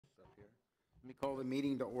Let me call the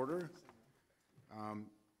meeting to order.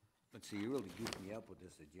 Let's see, you really goofed me up with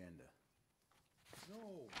this agenda. No,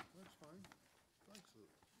 that's fine. Thanks.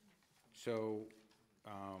 So,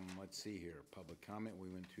 let's see here, public comment, we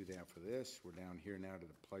went through that for this. We're down here now to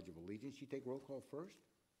the Pledge of Allegiance. You take roll call first?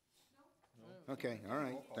 No. Okay, all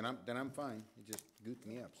right, then I'm fine. You just goofed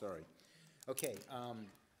me up, sorry. Okay,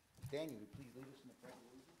 Daniel, would you please lead us in the Pledge of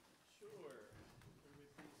Allegiance? Sure. Everybody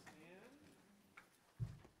please stand.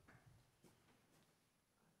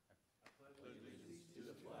 I pledge allegiance to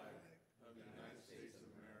the flag of the United States of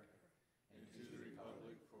America and to the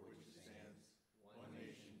republic for which it stands, one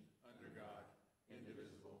nation, under God,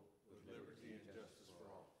 indivisible, with liberty and justice for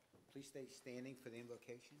all. Please stay standing for the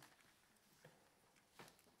invocation.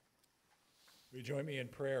 Will you join me in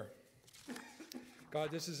prayer? God,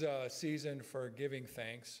 this is a season for giving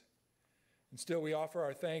thanks. And still we offer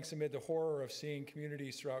our thanks amid the horror of seeing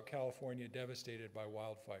communities throughout California devastated by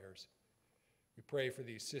wildfires. We pray for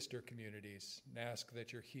these sister communities and ask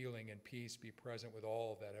that your healing and peace be present with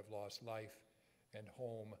all that have lost life and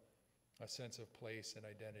home, a sense of place and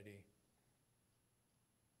identity.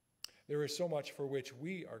 There is so much for which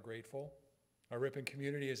we are grateful. Our Ripon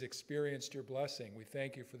community has experienced your blessing. We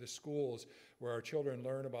thank you for the schools where our children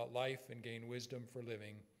learn about life and gain wisdom for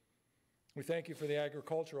living. We thank you for the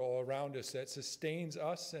agriculture all around us that sustains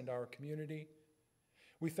us and our community.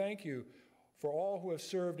 We thank you for all who have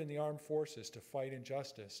served in the armed forces to fight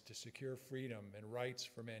injustice, to secure freedom and rights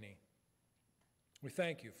for many. We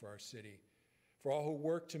thank you for our city, for all who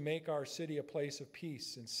work to make our city a place of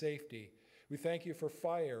peace and safety. We thank you for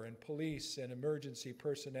fire and police and emergency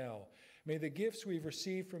personnel. May the gifts we've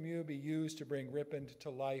received from you be used to bring Ripon to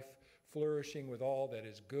life, flourishing with all that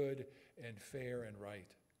is good and fair and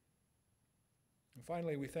right. And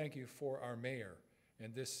finally, we thank you for our mayor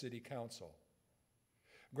and this city council.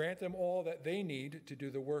 Grant them all that they need to do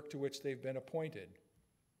the work to which they've been appointed.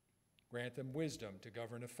 Grant them wisdom to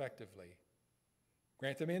govern effectively.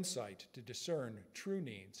 Grant them insight to discern true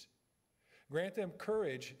needs. Grant them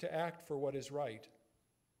courage to act for what is right.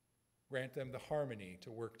 Grant them the harmony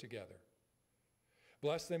to work together.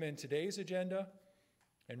 Bless them in today's agenda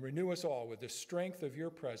and renew us all with the strength of your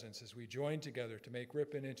presence as we join together to make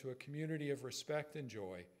Ripon into a community of respect and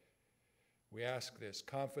joy. We ask this,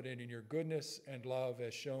 confident in your goodness and love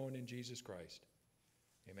as shown in Jesus Christ.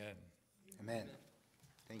 Amen. Amen.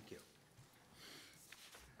 Thank you.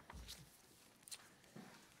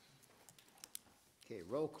 Okay,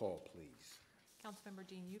 roll call, please. Councilmember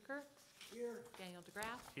Dean Euchre. Here. Daniel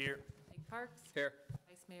DeGraff. Here. Nick Parks. Here.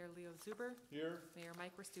 Vice Mayor Leo Zuber. Here. Mayor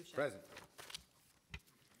Mike Restuccia. Present.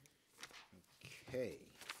 Okay.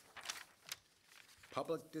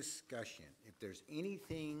 Public discussion. If there's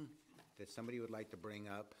anything that somebody would like to bring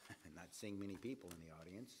up, not seeing many people in the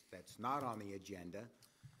audience, that's not on the agenda,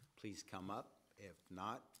 please come up. If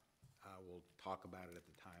not, we'll talk about it at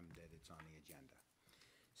the time that it's on the agenda.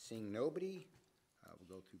 Seeing nobody,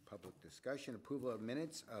 we'll go through public discussion. Approval of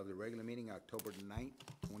minutes of the regular meeting October 9th,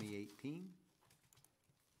 2018.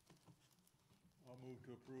 I'll move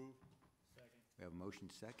to approve. Second. We have a motion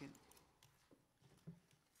second.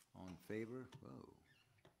 All in favor? Whoa.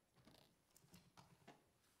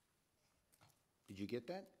 Did you get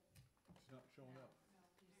that? It's not showing up. No,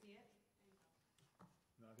 can you see it?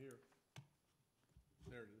 Not here.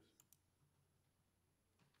 There it is.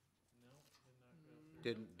 No, did not go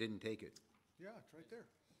through. Didn't take it. Yeah, it's right there.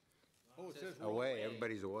 Oh, it says Away,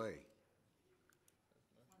 everybody's away.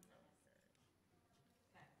 One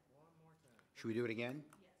more time. Should we do it again?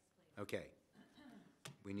 Yes, please. Okay.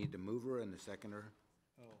 We need the mover and the seconder.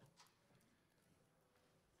 Oh.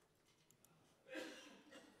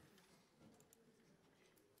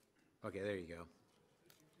 Okay, there you go.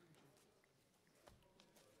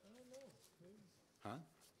 I don't know. Maybe Huh?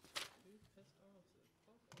 pissed off.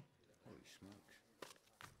 Holy smokes.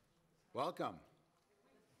 Welcome.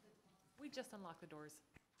 We just unlocked the doors.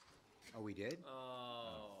 Oh, we did?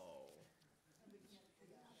 Oh.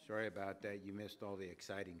 Sorry about that. You missed all the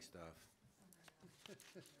exciting stuff.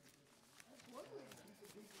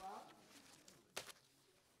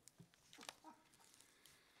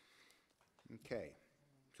 Okay.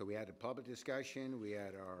 So we had a public discussion. We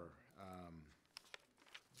had our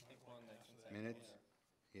minutes.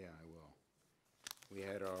 Yeah, I will. We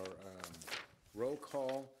had our roll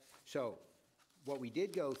call. So what we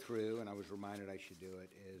did go through, and I was reminded I should do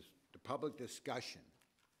it, is the public discussion.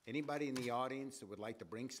 Anybody in the audience that would like to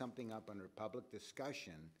bring something up under public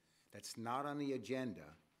discussion that's not on the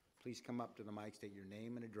agenda, please come up to the mic, state your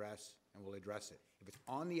name and address, and we'll address it. If it's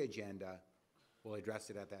on the agenda, we'll address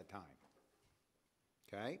it at that time.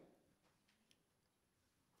 Okay?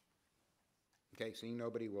 Okay, seeing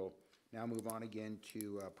nobody, we'll Now move on again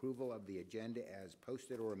to approval of the agenda as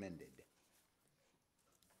posted or amended.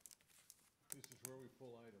 This is where we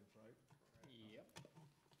pull items, right? Yep.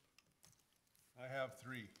 I have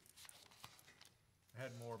 3. I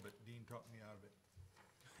had more, but Dean talked me out of it.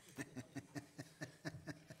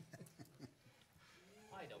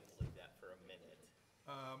 I don't believe that for a minute.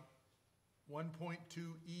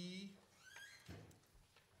 1.2E,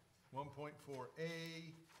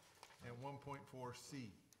 1.4A, and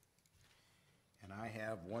 1.4C. And I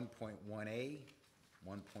have 1.1A,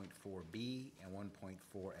 1.4B, and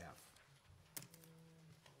 1.4F.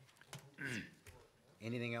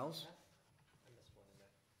 Anything else? I missed one in there.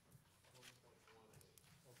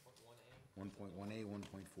 1.1A. 1.1A,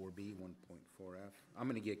 1.4B, 1.4F. I'm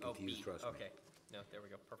gonna get Oh, confused, B, trust me. okay. No, there we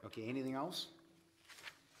go, perfect. Okay, anything else?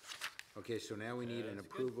 Okay, so now we need an That's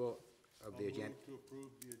good. approval of the I'll agenda. move to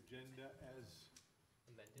approve the agenda as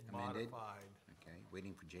Amended. Amended. modified. Okay,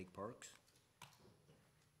 waiting for Jake Parks.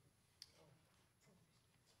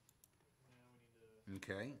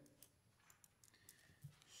 Okay.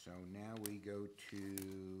 So now we go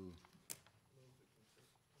to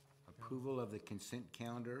approval of the consent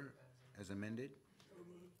calendar as amended.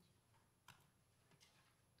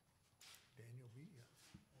 Daniel B., yeah.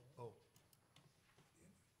 Oh,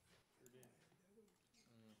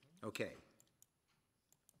 Okay.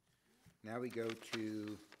 Now we go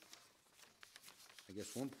to, I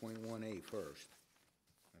guess, 1.1A first.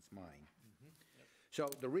 That's mine. So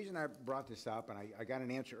the reason I brought this up, and I got an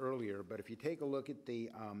answer earlier, but if you take a look at the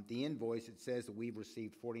invoice, it says that we've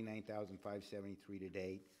received $49,573 to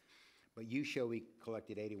date, but you show we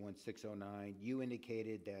collected $81,609. You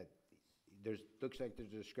indicated that looks like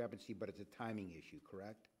there's a discrepancy, but it's a timing issue,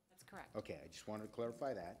 correct? That's correct. Okay, I just wanted to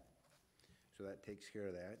clarify that. So that takes care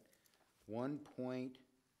of that.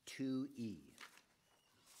 1.2E.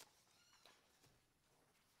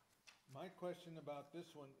 my question about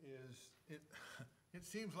this one is, it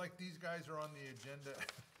seems like these guys are on the agenda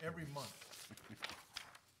every month.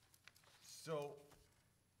 So,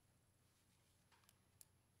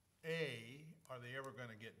 A, are they ever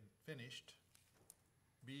gonna get finished?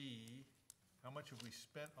 B, how much have we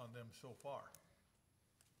spent on them so far?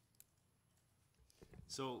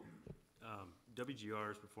 So,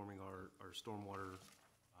 WGR is performing our stormwater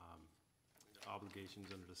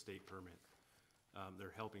obligations under the state permit.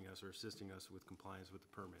 They're helping us or assisting us with compliance with the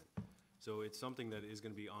permit. So it's something that is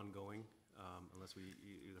gonna be ongoing, unless we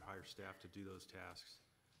either hire staff to do those tasks.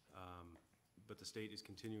 But the state is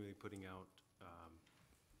continually putting out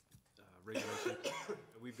regulations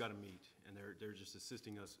that we've gotta meet, and they're just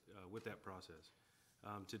assisting us with that process.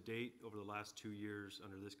 To date, over the last 2 years,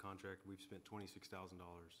 under this contract, we've spent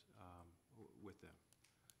 $26,000 with them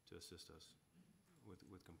to assist us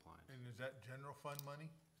with compliance. And is that general fund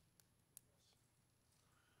money?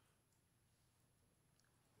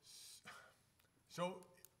 So,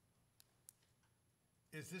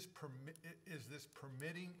 is this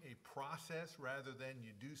permitting a process rather than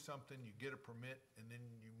you do something, you get a permit, and then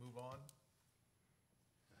you move on?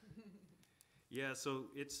 Yeah, so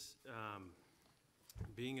it's,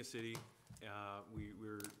 being a city,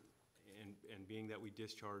 and being that we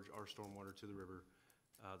discharge our stormwater to the river,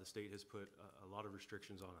 the state has put a lot of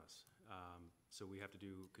restrictions on us. So we have to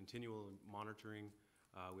do continual monitoring,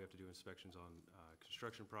 we have to do inspections on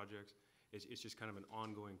construction projects. It's just kind of an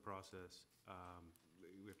ongoing process.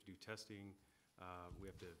 We have to do testing, we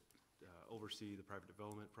have to oversee the private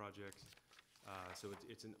development projects. So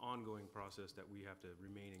it's an ongoing process that we have to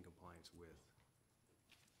remain in compliance with.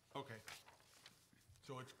 Okay.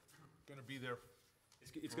 So it's gonna be there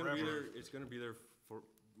It's gonna be forever. there, it's gonna be there for,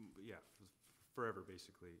 yeah, forever,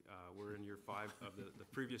 basically. We're in year 5 of the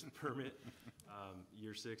previous permit.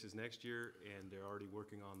 Year 6 is next year, and they're already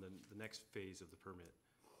working on the next phase of the permit,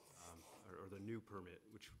 or the new permit,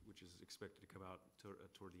 which is expected to come out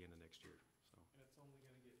toward the end of next year, so. And it's only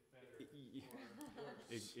gonna get better.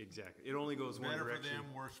 Exactly. It only goes one Better for direction.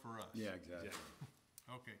 them, worse for us. Exactly.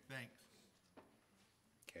 Okay, thanks.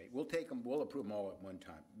 Okay, we'll take them, we'll approve them all at one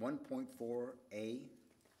time. 1.4A,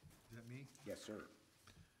 Is that me? yes, sir.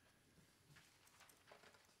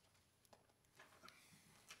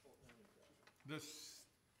 This,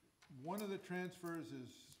 one of the transfers is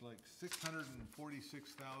like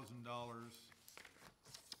 $646,000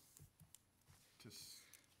 to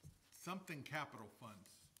something capital funds.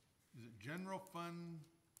 Is it general fund,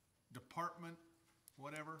 department,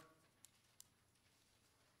 whatever?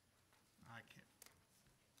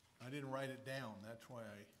 I didn't write it down, that's why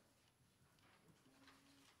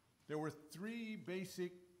there were 3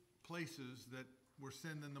 basic places that we're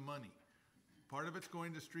sending the money. Part of it's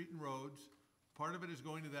going to street and roads, part of it is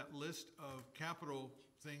going to that list of capital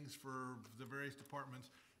things for the various departments.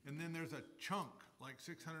 And then there's a chunk, like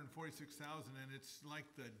 646,000, and it's like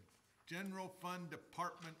the general fund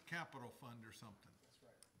department capital fund or something. That's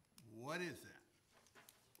right. What is that?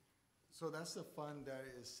 So that's the fund that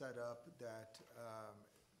is set up that,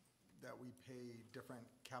 that we pay different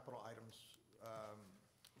capital items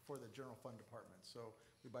for the general fund department. So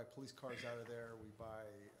we buy police cars out of there, we buy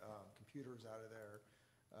computers out of there,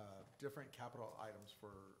 different capital items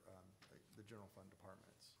for the general fund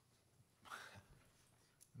departments.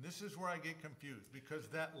 And this is where I get confused, because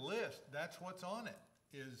that list, that's what's on it,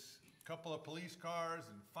 is a couple of police cars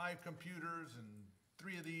and 5 computers and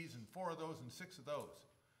 3 of these and 4 of those and 6 of those.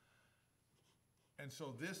 And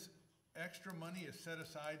so this extra money is set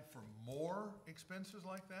aside for more expenses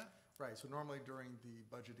like that? Right, so normally during the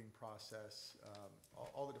budgeting process,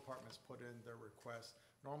 all the departments put in their requests.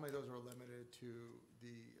 Normally those are limited to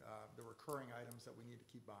the recurring items that we need to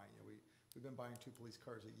keep buying. You know, we've been buying 2 police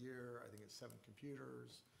cars a year, I think it's 7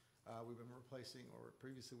 computers. We've been replacing, or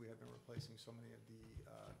previously we had been replacing so many of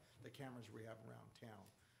the cameras we have around town.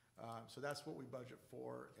 So that's what we budget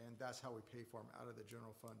for, and that's how we pay for them, out of the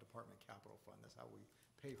general fund department capital fund. That's how we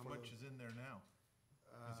pay for How those. much is in there now?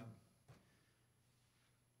 Is it,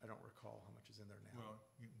 I don't recall how much is in there now. well,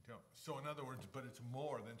 you can tell. So in other words, but it's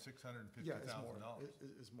more than Yeah, it's more.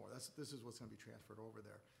 $650,000. It's more. This is what's gonna be transferred over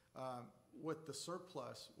there. With the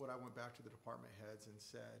surplus, what I went back to the department heads and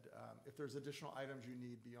said, if there's additional items you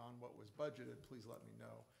need beyond what was budgeted, please let me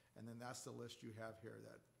know. And then that's the list you have here,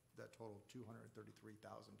 that totaled $233,000.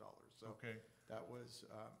 So Okay. that was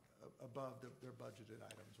above their budgeted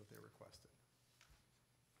items, what they requested.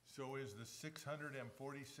 So is the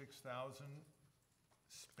 646,000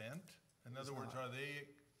 spent? In other words, not.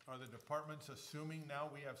 are the departments assuming now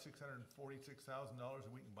we have $646,000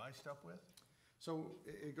 that we can buy stuff with? So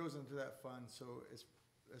it goes into that fund, so as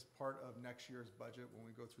part of next year's budget, when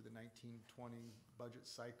we go through the 1920 budget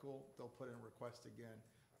cycle, they'll put in a request again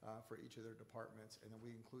for each of their departments, and then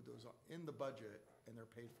we include those in the budget, and they're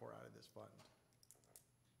paid for out of this fund.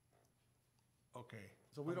 Okay.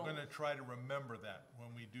 So we I'm don't- gonna try to remember that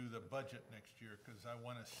when we do the budget next year, because I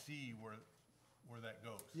wanna see where that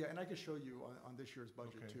goes. Yeah, and I could show you on this year's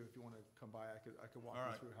budget Okay. too, if you want to come by, I could walk All you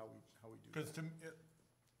right. through how we do that. Because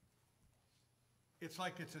it's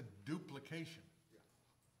like it's a duplication.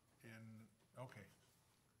 And, okay,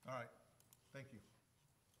 all right, thank you.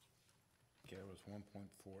 Okay, it was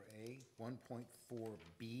 1.4A.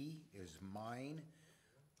 1.4B is mine.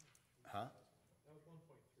 Huh?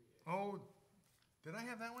 Oh, did I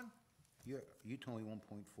have that one? You told me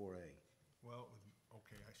 1.4A. Well,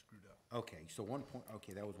 okay, I screwed up. Okay, so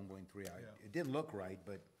okay, that was 1.3. Yeah. It didn't look right,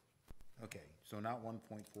 but, okay, so not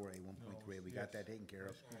 1.4A, 1.3, we got yes, that taken care I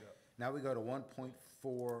of. screwed up. Now we go to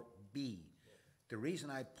 1.4B. The reason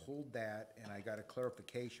I pulled that, and I got a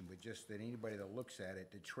clarification, but just that anybody that looks at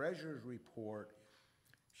it, the treasurer's report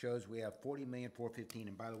shows we have 40,415,000,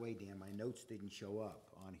 and by the way, Dan, my notes didn't show up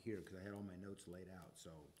on here, because I had all my notes laid out,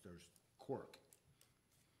 so there's quirk.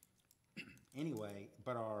 Anyway,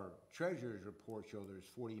 but our treasurer's report shows there's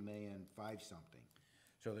 40,000,005 something.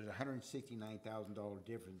 So there's $169,000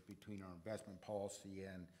 difference between our investment policy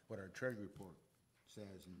and what our treasury report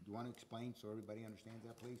says. And do you want to explain so everybody understands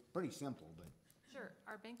that, please? Pretty simple, but. Sure.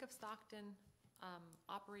 Our Bank of Stockton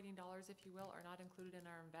operating dollars, if you will, are not included in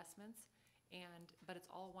our investments, but it's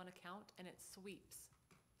all one account, and it sweeps.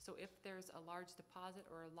 So if there's a large deposit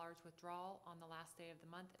or a large withdrawal on the last day of the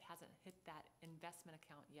month, it hasn't hit that investment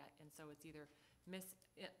account yet, and so it's either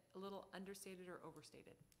a little understated or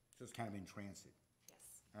overstated. So it's kind of in transit.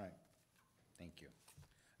 Yes. All right, thank you.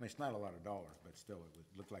 I mean, it's not a lot of dollars, but still,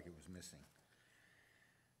 looked like it was missing.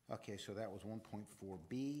 Okay, so that was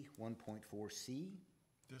 1.4B, 1.4C.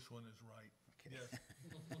 This one is right. Okay. Yes.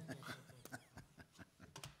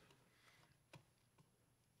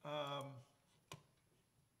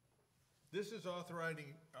 This is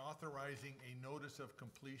authorizing a notice of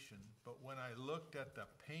completion, but when I looked at the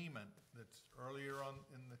payment that's earlier on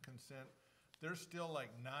in the consent, there's still like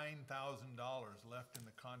 $9,000 left in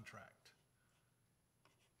the contract.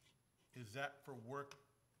 Is that for work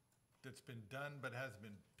that's been done but has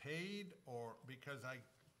been paid, or because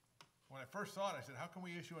when I first saw it, I said, how can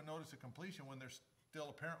we issue a notice of completion when there's still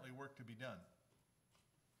apparently work to be done?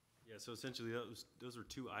 Yeah, so essentially, those are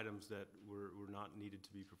 2 items that were not needed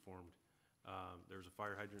to be performed. There was a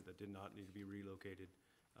fire hydrant that did not need to be relocated,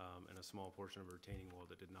 and a small portion of a retaining wall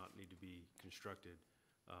that did not need to be constructed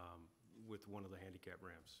with one of the handicap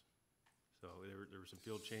ramps. So there were some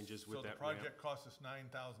field changes with that So the ramp. project cost us $9,000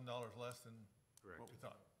 less than Correct. what we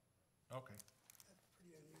thought? Okay.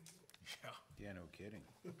 Yeah. Yeah, no kidding.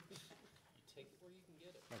 take it where you can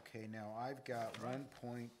get it. Okay, now I've got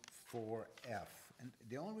 1.4F, and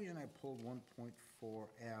the only reason I pulled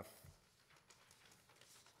 1.4F,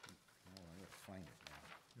 oh, I gotta find it now.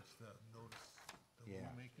 It's the notice, the Yeah.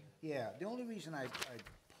 rulemaking. Yeah, the only reason I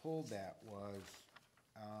pulled that was,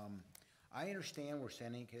 I understand we're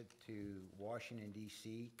sending it to Washington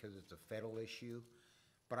DC because it's a federal issue,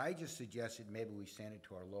 but I just suggested maybe we send it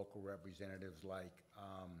to our local representatives like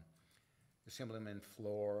Assemblyman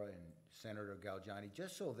Flora and Senator Galgiani,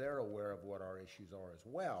 just so they're aware of what our issues are as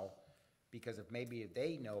well, because if maybe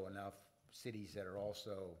they know enough cities that are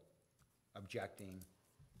also objecting,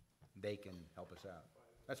 they can help us out.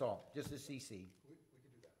 That's all, just a CC. We could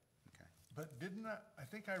do that. Okay. But didn't I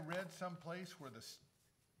think I read someplace where the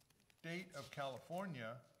state of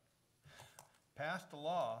California passed a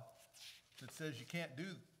law that says you can't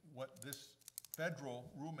do what this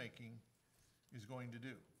federal rulemaking is going to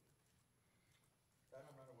do. That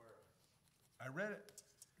I'm not aware of. I read it,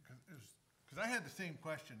 because I had the same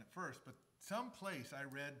question at first, but someplace I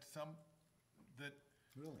read that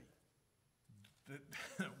Really?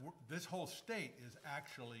 this whole state is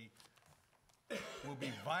actually, will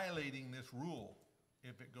be violating this rule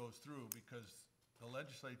if it goes through, because the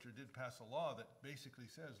legislature did pass a law that basically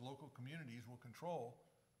says local communities will control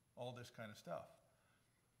all this kind of stuff.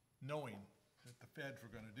 Knowing that the feds were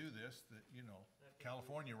gonna do this, that, you know,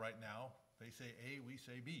 California right now, they say A, we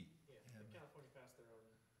say B. Yeah, And California passed their own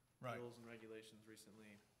Right. rules and regulations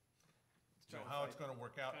recently. So how it's gonna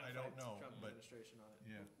work out, I don't know, Trump but, administration on it.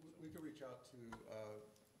 yeah. We could reach out to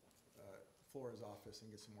Flora's office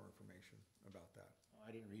and get some more information about that. Oh,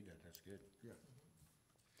 I didn't read that, that's good. Yeah.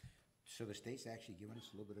 So the state's actually giving us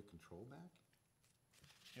a little bit of control back?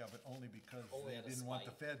 Yeah, but only because Only they at a didn't want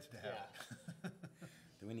the spike. feds to have it.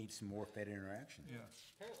 Do we need some more Fed interaction? Yeah.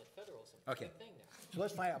 Apparently federalism, is a Okay. big thing now. So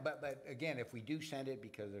let's find out, but again, if we do send it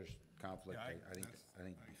because there's conflict, Yeah, I think that's-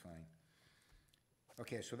 it'd be fine.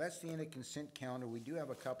 Okay, so that's the end of consent calendar. We do have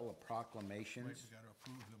a couple of Wait, proclamations. we gotta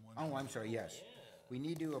approve them one. Oh, I'm sorry, yes. Yeah. We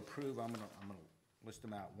need to approve, I'm gonna list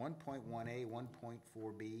them out. 1.1A,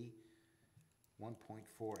 1.4B,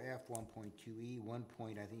 1.4F, 1.2E,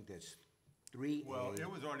 1. I think that's 3A. Well, it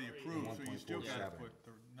was already approved, so you still gotta 1.47. put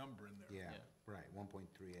the number in there. Yeah, Yeah. right,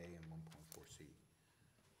 1.3A and 1.4C.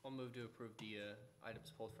 I'll move to approve the items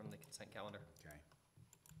pulled from the consent calendar. Okay.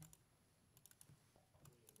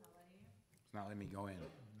 It's not letting me go in.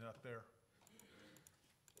 Not there.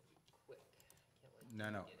 Quick. Can't wait. No,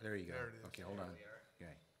 no, there you go. There it is. Okay, hold on. There we are.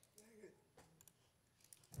 Okay.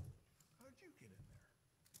 How'd you get in there?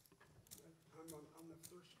 I'm the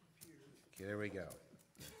first computer. Okay, there we go.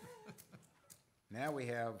 Now we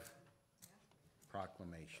have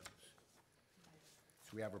proclamations.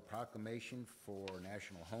 So we have a proclamation for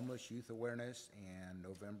National Homeless Youth Awareness and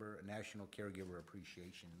National Caregiver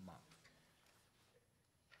Appreciation Month.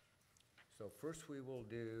 So first we will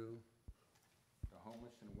do the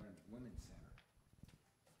Homeless and Women's Center.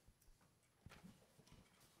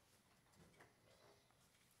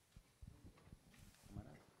 Come on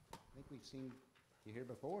up. I think we've seen you here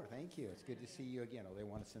before. Thank you. It's good to see you again. Oh, they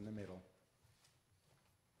want us in the middle.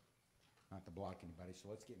 Not to block anybody, so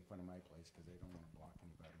let's get in front of my place because they don't want to block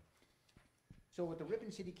anybody. So what the Ripon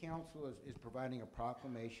City Council is providing a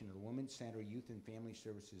proclamation of the Women's Center Youth and Family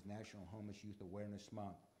Services National Homeless Youth Awareness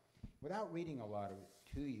Month. Without reading a lot of it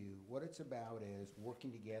to you, what it's about is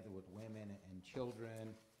working together with women and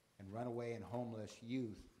children and runaway and homeless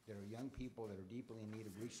youth that are young people that are deeply in need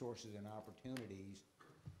of resources and opportunities.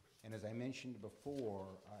 And as I mentioned before,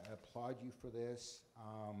 I applaud you for this.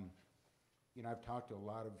 You know, I've talked to a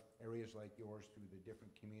lot of areas like yours through the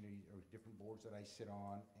different communities or different boards that I sit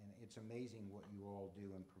on, and it's amazing what you all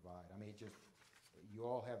do and provide. I mean, you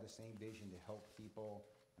all have the same vision to help people,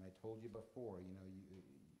 and I told you before, you know,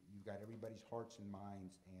 you've got everybody's hearts and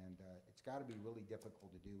minds, and it's gotta be really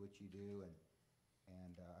difficult to do what you do,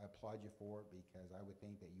 and I applaud you for it, because I would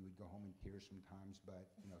think that you would go home in tears sometimes,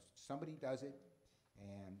 but, you know, somebody does it,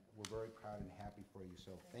 and we're very proud and happy for you.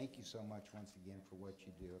 So thank you so much once again for what you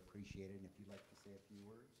do. Appreciate it. And if you'd like to say a few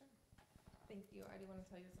words. Thank you. I do want to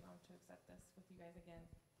tell you it's an honor to accept this with you guys again.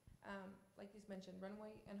 Like you mentioned,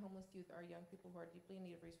 runaway and homeless youth are young people who are deeply in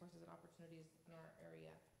need of resources and opportunities in our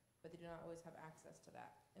area, but they do not always have access to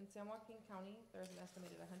that. In San Joaquin County, there's an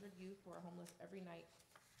estimated 100 youth who are homeless every night,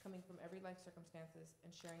 coming from every life circumstances and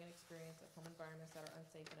sharing an experience of home environments that are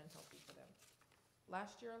unsafe and unhealthy for them.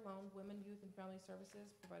 Last year alone, Women, Youth, and Family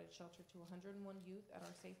Services provided shelter to 101 youth at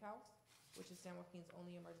our Safe House, which is San Joaquin's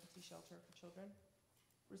only emergency shelter for children.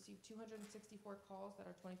 Received 264 calls that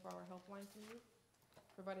are 24-hour helpline from youth.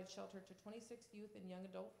 Provided shelter to 26 youth and young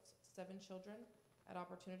adults, 7 children, at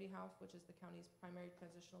Opportunity House, which is the county's primary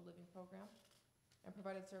transitional living program, and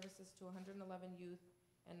provided services to 111 youth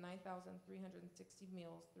and 9,360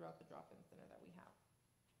 meals throughout the drop-in center that we have.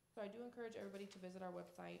 So I do encourage everybody to visit our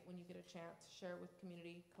website when you get a chance, share it with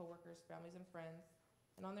community, coworkers, families, and friends.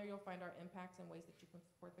 And on there, you'll find our impacts and ways that you can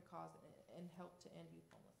support the cause and help to end youth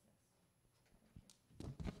homelessness.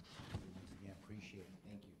 Once again, appreciate it.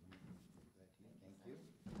 Thank you. Thank you.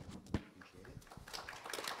 Appreciate it.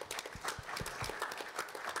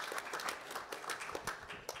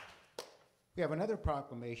 We have another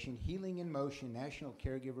proclamation, Healing in Motion, National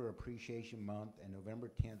Caregiver Appreciation Month, and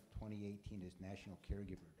November 10th, 2018 is National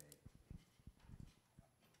Caregiver Day.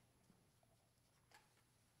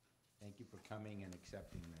 Thank you for coming and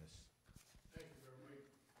accepting this. Thank you very much,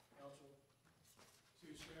 Council,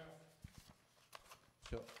 City staff.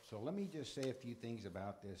 So let me just say a few things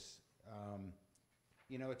about this.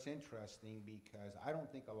 You know, it's interesting because I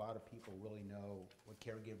don't think a lot of people really know what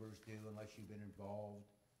caregivers do unless you've been involved.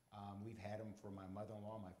 We've had them for my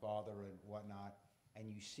mother-in-law, my father, and whatnot,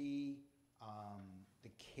 and you see the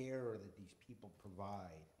care that these people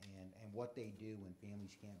provide and what they do when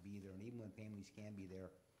families can't be there, and even when families can be there,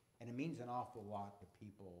 and it means an awful lot to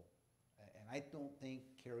people. And I don't think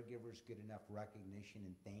caregivers get enough recognition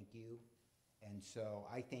and thank you, and so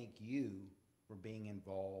I thank you for being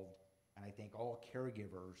involved, and I thank all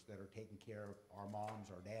caregivers that are taking care of our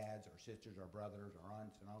moms, our dads, our sisters, our brothers, our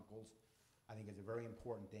aunts and uncles. I think it's a very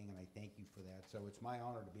important thing, and I thank you for that. So it's my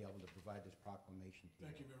honor to be able to provide this proclamation to you.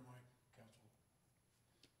 Thank you very much, Council.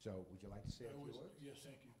 So would you like to say a few words? Yes,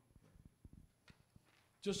 thank you.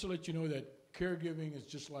 Just to let you know that caregiving is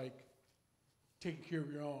just like taking care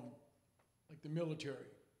of your own, like the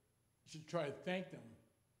military. You should try to thank them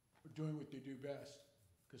for doing what they do best,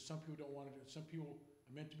 because some people don't want to do it. Some people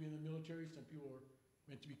are meant to be in the military, some people are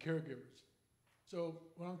meant to be caregivers. So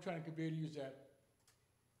what I'm trying to convey to you is that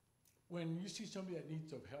when you see somebody that needs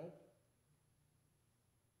some help,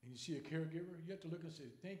 and you see a caregiver, you have to look and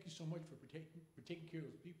say, thank you so much for taking care of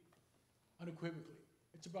those people, unequivocally.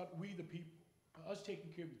 It's about we the people, us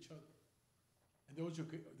taking care of each other. And those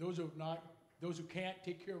who can't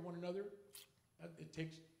take care of one another, it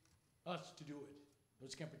takes us to do it.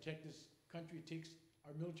 Those who can't protect this country, it takes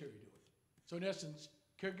our military to do it. So in essence,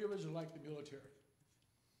 caregivers are like the military,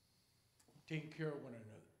 taking care of one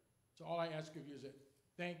another. So all I ask of you is that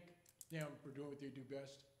thank them for doing what they do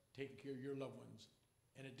best, taking care of your loved ones.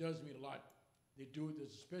 And it does mean a lot. They do it,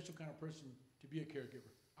 there's a special kind of person to be a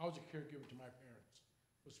caregiver. I was a caregiver to my parents,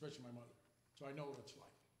 especially my mother. So I know what it's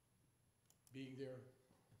like, being there.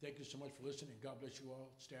 Thank you so much for listening. God bless you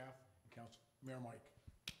all, staff and council. Mayor Mike.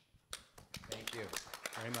 Thank you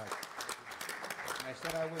very much. I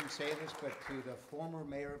said I wouldn't say this, but to the former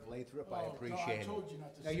mayor of Lathrop, I appreciate it. No, I told you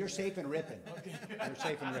not to No, say you're that. safe in Ripon. Okay. You're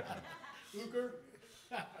safe in Ripon. Luker,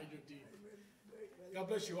 I do indeed. God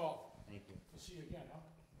bless you all. Thank you. We'll see you again, huh?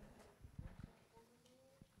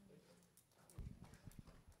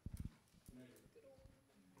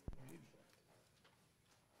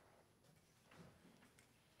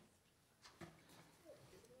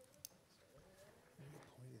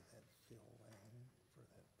 Appointed that Phil Lang for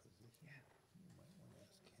that position. Yeah. You might want to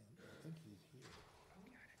ask Ken. I think he's here.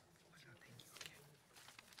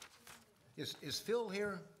 Is Phil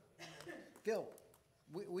here? Phil,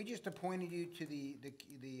 we just appointed you to the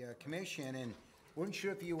commission, and weren't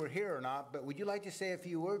sure if you were here or not, but would you like to say a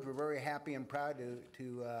few words? We're very happy and proud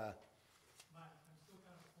to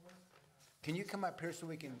can you come up here so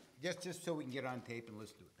we can, just so we can get on tape and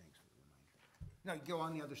listen to it? Thanks for the reminder. No, go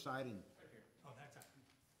on the other side and. Oh, that's it.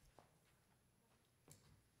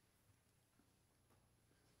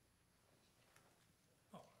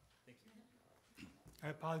 Oh, thank you. I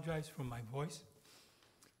apologize for my voice.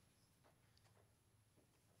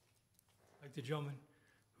 Like the gentleman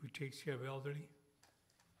who takes care of elderly,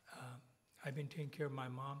 I've been taking care of my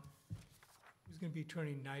mom, who's going to be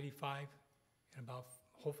turning 95 in about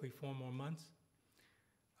hopefully 4 more months.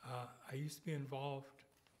 I used to be involved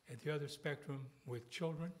at the other spectrum with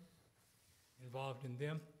children, involved in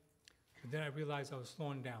them, but then I realized I was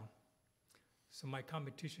slowing down. So my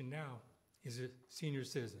competition now is senior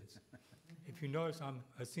citizens. If you notice, I'm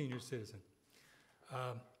a senior citizen.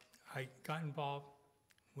 I got involved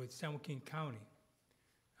with San Joaquin County.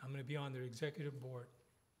 I'm going to be on their executive board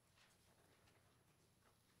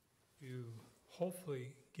to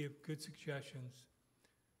hopefully give good suggestions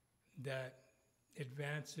that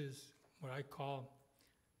advances what I call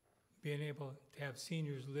being able to have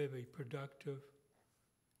seniors live a productive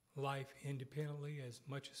life independently as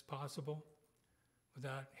much as possible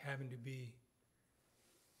without having to be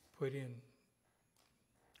put in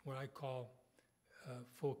what I call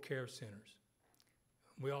full care centers.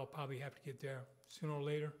 We all probably have to get there sooner or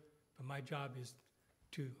later, but my job is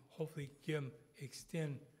to hopefully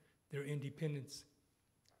extend their independence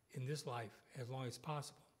in this life as long as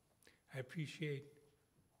possible. I appreciate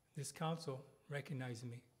this council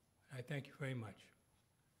recognizing me. I thank you very much.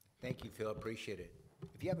 Thank you, Phil, appreciate it.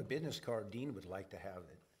 If you have a business card, Dean would like to have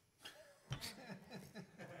it.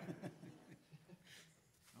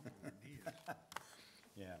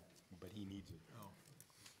 Yeah, but he needs it.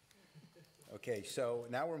 Okay, so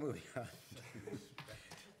now we're moving on.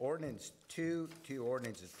 Ordinance, two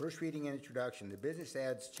ordinances. First reading and introduction. The business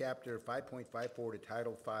adds chapter 5.54 to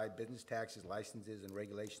Title 5, Business Taxes, Licenses, and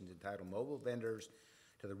Regulations entitled Mobile Vendors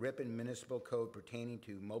to the Ripon Municipal Code pertaining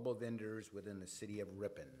to mobile vendors within the city of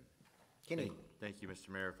Ripon. Kenny. Thank you, Mr.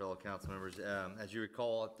 Mayor, fellow council members. As you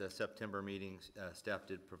recall, at the September meetings, staff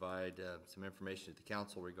did provide some information to the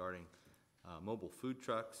council regarding mobile food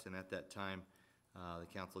trucks, and at that time, the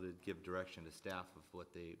council did give direction to staff of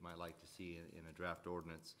what they might like to see in a draft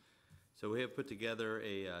ordinance. So we have put together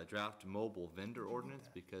a draft mobile vendor ordinance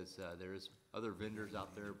because there's other vendors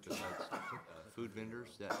out there besides food vendors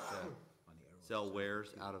that sell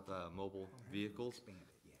wares out of mobile vehicles.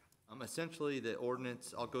 Essentially, the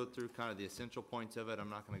ordinance, I'll go through kind of the essential points of it. I'm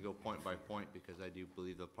not going to go point by point because I do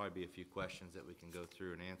believe there'll probably be a few questions that we can go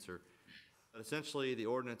through and answer. But essentially, the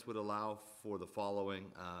ordinance would allow for the following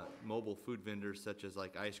mobile food vendors such as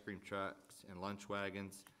like ice cream trucks and lunch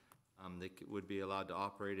wagons. They would be allowed to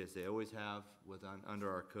operate as they always have under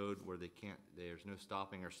our code, where there's no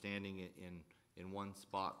stopping or standing in one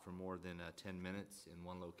spot for more than 10 minutes in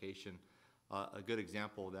one location. A good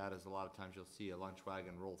example of that is a lot of times you'll see a lunch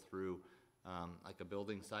wagon roll through like a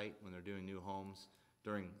building site when they're doing new homes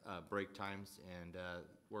during break times, and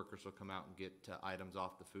workers will come out and get items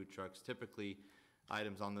off the food trucks. Typically,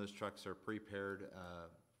 items on those trucks are prepared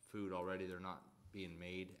food already. They're not being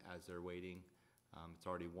made as they're waiting. It's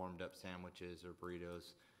already warmed up sandwiches or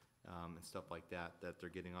burritos and stuff like that they're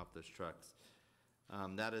getting off those trucks.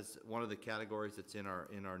 That is one of the categories that's in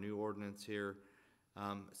our new ordinance here.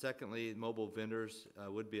 Secondly, mobile vendors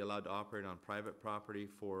would be allowed to operate on private property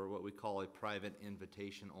for what we call a private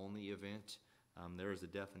invitation-only event. There is a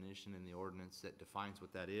definition in the ordinance that defines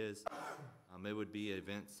what that is. It would be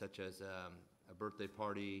events such as a birthday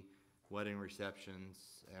party, wedding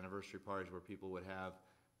receptions, anniversary parties where people would have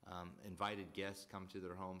invited guests come to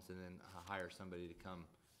their homes and then hire somebody to come,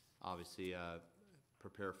 obviously,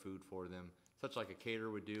 prepare food for them, such like a caterer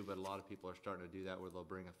would do, but a lot of people are starting to do that where they'll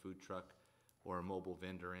bring a food truck or a mobile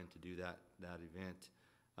vendor in to do that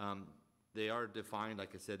event. They are defined,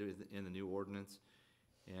 like I said, in the new ordinance,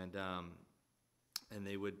 and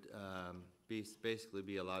they would basically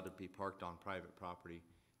be allowed to be parked on private property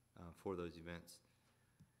for those events.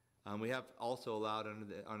 We have also allowed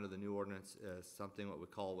under the new ordinance something what we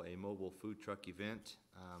call a mobile food truck event.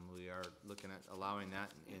 We are looking at allowing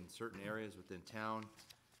that in certain areas within town,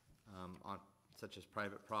 such as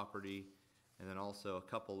private property, and then also a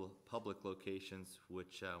couple of public locations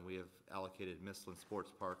which we have allocated Mislin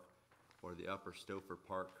Sports Park or the Upper Stouffer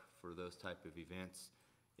Park for those type of events.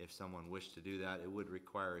 If someone wished to do that, it would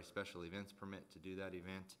require a special events permit to do that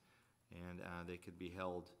event, and they could be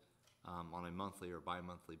held on a monthly or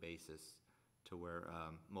bi-monthly basis to where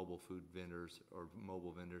mobile food vendors or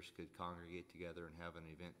mobile vendors could congregate together and have an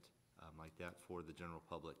event like that for the general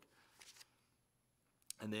public.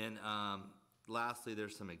 And then lastly,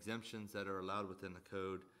 there's some exemptions that are allowed within the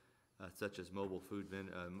code, such as mobile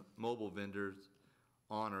vendors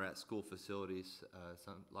on or at school facilities.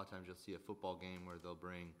 A lot of times you'll see a football game where they'll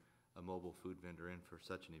bring a mobile food vendor in for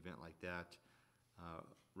such an event like that.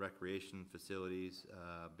 Recreation facilities,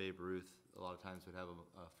 Babe Ruth a lot of times would have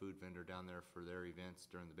a food vendor down there for their events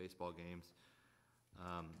during the baseball games.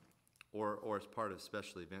 Or as part of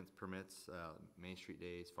special events permits, Main Street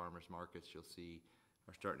Days, farmers markets, you'll see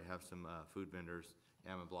are starting to have some food vendors,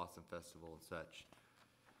 Almond Blossom Festival and such.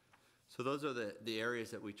 So those are the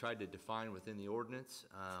areas that we tried to define within the ordinance.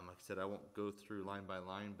 Like I said, I won't go through line by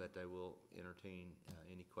line, but I will entertain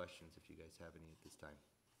any questions if you guys have any at this time.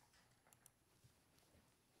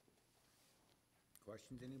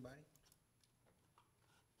 Questions, anybody?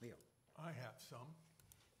 Leo? I have some.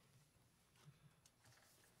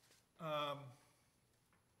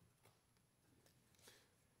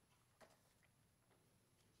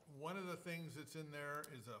 One of the things that's in there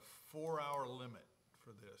is a 4-hour limit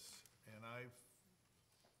for this, and I've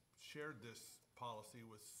shared this policy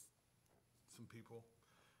with some people.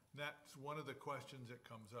 That's one of the questions that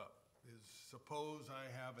comes up, is suppose I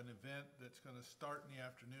have an event that's gonna start in the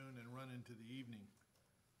afternoon and run into the evening.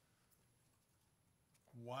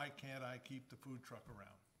 Why can't I keep the food truck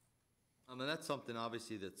around? And that's something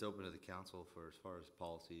obviously that's open to the council for as far as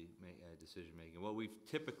policy decision making. What we've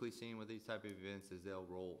typically seen with these type of events is they'll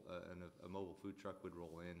roll, a mobile food truck would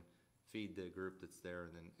roll in, feed the group that's there,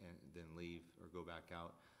 and then leave or go back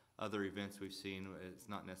out. Other events we've seen, it's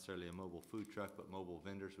not necessarily a mobile food truck, but mobile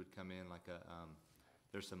vendors would come in, like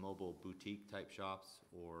there's some mobile boutique type shops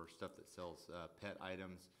or stuff that sells pet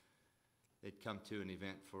items. They'd come to an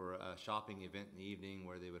event for a shopping event in the evening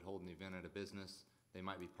where they would hold an event at a business. They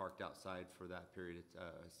might be parked outside for that period,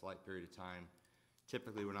 a slight period of time.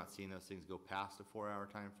 Typically, we're not seeing those things go past a 4-hour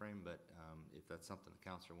time frame, but if that's something the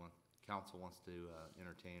council wants to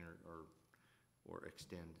entertain or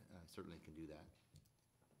extend, certainly can do that.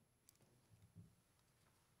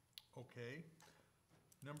 Okay.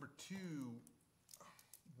 Number 2,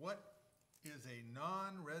 what is a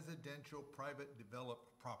non-residential private developed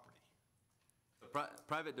property?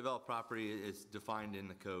 Private developed property is defined in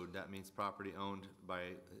the code. That means property owned by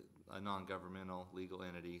a non-governmental legal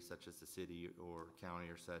entity such as the city or county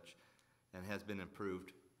or such, and has been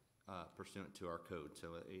improved pursuant to our code.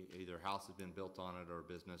 So either a house has been built on it or a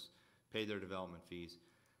business paid their development fees.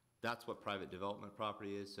 That's what private development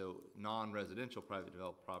property is. So non-residential private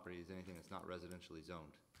developed property is anything that's not residentially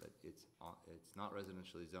zoned. But it's not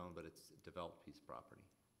residentially zoned, but it's a developed piece of property.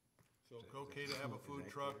 So it's okay to have a food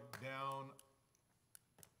truck down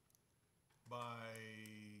by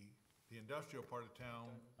the industrial part of town,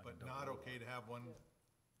 but not okay to have one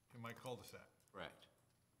in my cul-de-sac? Correct.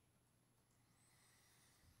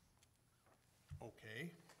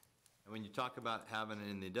 Okay. And when you talk about having it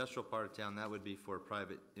in the industrial part of town, that would be for a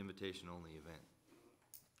private invitation-only event.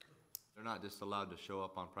 They're not just allowed to show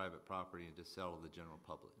up on private property and just sell to the general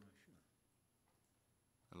public.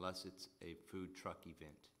 Unless it's a food truck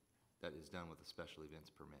event that is done with a special events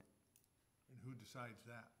permit. And who decides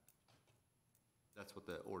that? That's what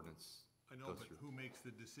the ordinance I know, goes but through. who makes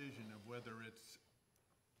the decision of whether it's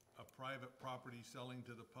a private property selling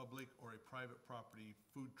to the public or a private property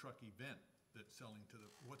food truck event that's selling to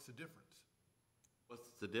the, what's the difference?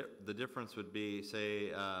 What's the difference would be, say,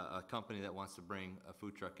 a company that wants to bring a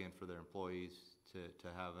food truck in for their employees to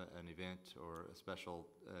have an event or a special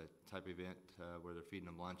type event where they're feeding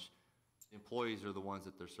them lunch. Employees are the ones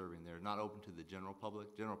that they're serving. They're not open to the general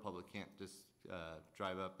public. General public can't just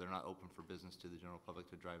drive up. They're not open for business to the general public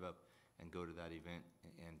to drive up and go to that event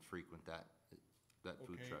and frequent that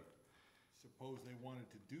food Okay. truck. Suppose they wanted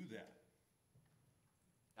to do that.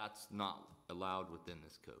 That's not allowed within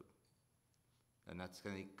this code. And that's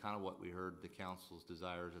kind of what we heard the council's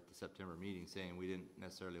desires at the September meeting, saying we didn't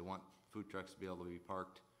necessarily want food trucks to be able to be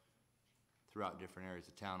parked throughout different areas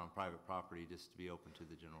of town on private property just to be open to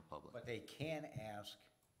the general public. But they can ask,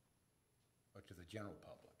 but to the general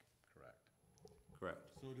public, correct?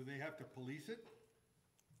 Correct. So do they have to police it?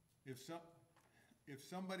 If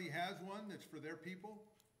somebody has one that's for their people,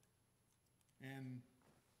 and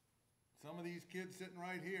some of these kids sitting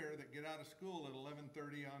right here that get out of school at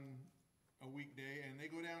 11:30 on a weekday, and they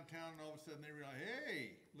go downtown and all of a sudden they realize,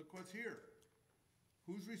 hey, look what's here.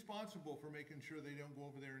 Who's responsible for making sure they don't go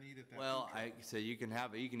over there and eat at that Well, food truck? I say you can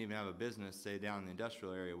even have a business, say down in the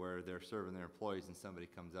industrial area where they're serving their employees and somebody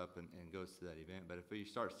comes up and goes to that event. But if you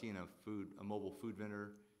start seeing a mobile food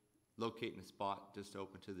vendor locating a spot just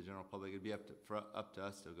open to the general public, it'd be up to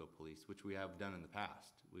us to go police, which we have done in the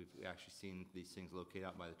past. We've actually seen these things located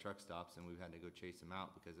out by the truck stops, and we've had to go chase them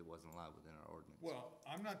out because it wasn't allowed within our ordinance. Well,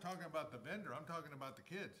 I'm not talking about the vendor, I'm talking about the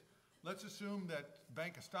kids. Let's assume that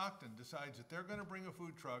Bank of Stockton decides that they're gonna bring a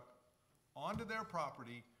food truck onto their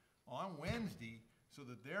property on Wednesday so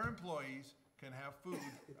that their employees can have food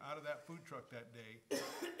out of that food truck that day.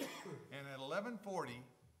 And at 11:40,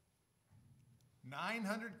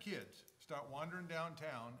 900 kids start wandering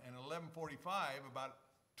downtown, and at 11:45, about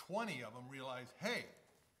 20 of them realize, hey,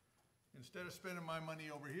 instead of spending my money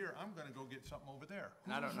over here, I'm gonna go get something over there.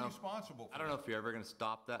 I don't know. Who's responsible for I don't know that? if you're ever gonna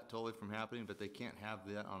stop that totally from happening, but they can't have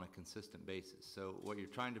that on a consistent basis. So what you're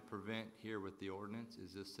trying to prevent here with the ordinance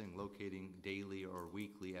is this thing locating daily or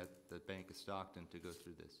weekly at the Bank of Stockton to go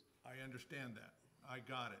through this. I understand that. I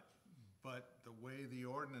got it. But the way the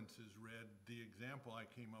ordinance is read, the example I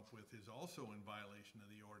came up with is also in violation of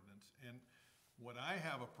the ordinance. And what I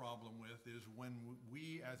have a problem with is when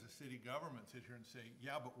we as a city government sit here and say,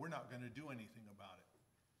 yeah, but we're not gonna do anything about it.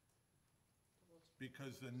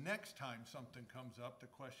 Because the next time something comes up, the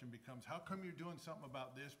question becomes, how come you're doing something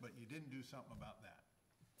about this, but you didn't do something about that?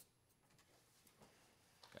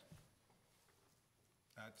 Okay.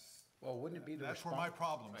 Well, wouldn't it be the That's where my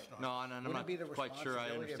problem starts. No, and I'm Wouldn't not it be the quite sure I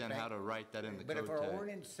responsibility of understand how to bank- write that in the But code if our to,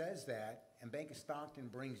 ordinance says that, and Bank of Stockton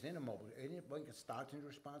brings in a mobile, isn't it Bank of Stockton's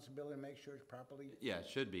responsibility to make sure it's properly? yeah, it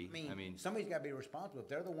should be. I mean, somebody's gotta be responsible. If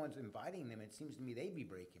they're the ones inviting them, it seems to me they'd be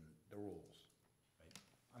breaking the rules.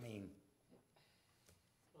 I mean,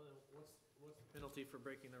 Well, then what's the penalty for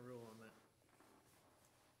breaking the rule on that?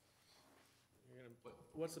 You're gonna,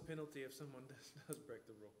 what's the penalty if someone does break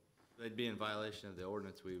the rule? They'd be in violation of the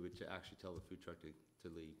ordinance, we would actually tell the food truck to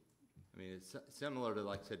leave. I mean, it's similar to,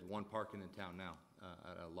 like I said, one parking in town now,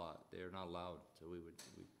 at a lot. They're not allowed, so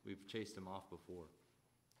we've chased them off before.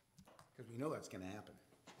 cause we know that's gonna happen.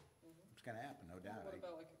 It's gonna happen, no doubt. What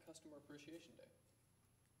about like a customer appreciation day?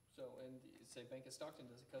 So, and say Bank of Stockton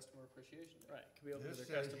does a customer appreciation day. Right, could be open to This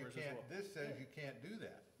their says you customers as can't, well. this says you can't do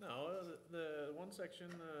that. No, the one section,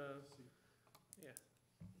 yeah.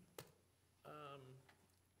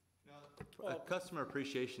 A customer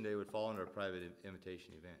appreciation day would fall under a private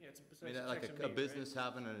invitation event. Yeah, it's I mean, section like B, a right? business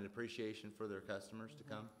having an appreciation for their customers to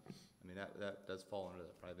come, I mean, that does fall under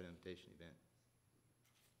the private invitation event.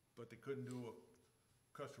 But they couldn't do a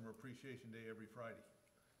customer appreciation day every Friday.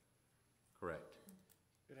 Correct.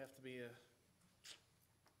 It'd have to be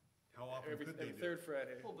How often every could they do it? third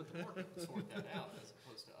Friday. Well, but the board can sort that out as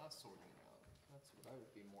opposed to us sorting it out. That's what I would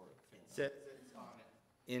be more of a fan of.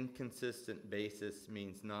 Inconsistent basis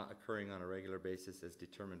means not occurring on a regular basis as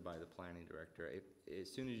determined by the planning director. As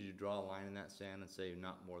soon as you draw a line in that sand and say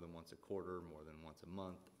not more than once a quarter, more than once a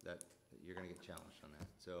month, that, you're gonna get challenged on that.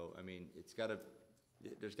 So, I mean,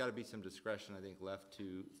 there's gotta be some discretion, I think, left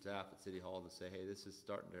to staff at City Hall to say, hey, this is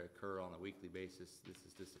starting to occur on a weekly basis. This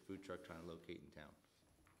is just a food truck trying to locate in town.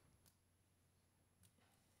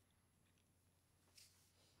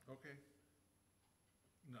 Okay.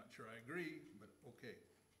 Not sure I agree, but okay.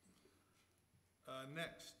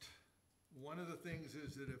 Next, one of the things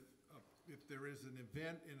is that if there is an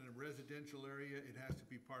event in a residential area, it has to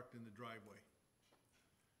be parked in the driveway.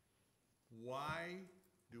 Why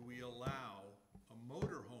do we allow a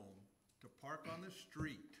motorhome to park on the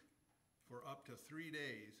street for up to 3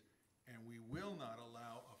 days, and we will not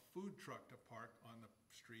allow a food truck to park on the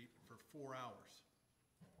street for 4 hours?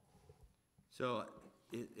 So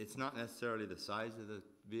it's not necessarily the size of the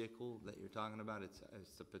vehicle that you're talking about, it's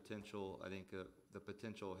the potential, I think, the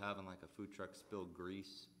potential of having like a food truck spill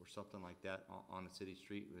grease or something like that on a city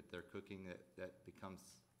street if they're cooking, that becomes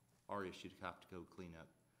our issue to have to go clean up.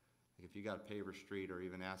 Like if you got a paver street or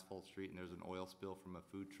even asphalt street and there's an oil spill from a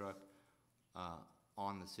food truck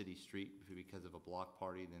on the city street because of a block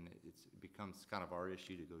party, then it becomes kind of our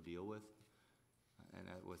issue to go deal with. And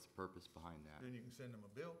that was the purpose behind that. Then you can send them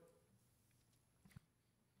a bill.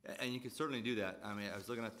 And you can certainly do that. I mean, I was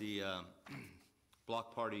looking at the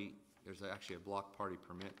block party, there's actually a block party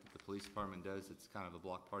permit that the police department does. It's kind of a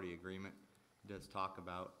block party agreement. It does talk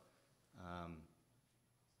about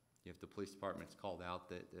if the police department's called out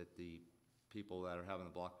that the people that are having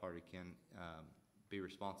the block party can be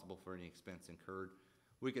responsible for any expense incurred.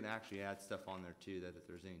 We can actually add stuff on there too, that if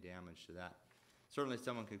there's any damage to that. Certainly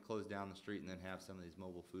someone could close down the street and then have some of these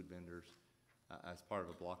mobile food vendors as part of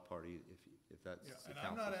a block party, if that's Yeah, the and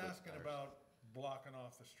I'm not council's asking desires. about blocking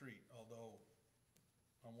off the street, although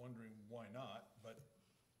I'm wondering why not, but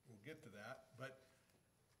we'll get to that. But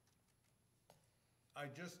I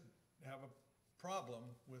just have a problem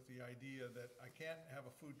with the idea that I can't have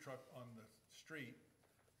a food truck on the street.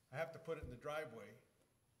 I have to put it in the driveway.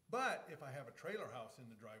 But if I have a trailer house in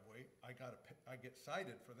the driveway, I get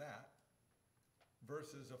cited for that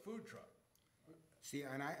versus a food truck. See,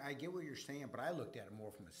 and I get what you're saying, but I looked at it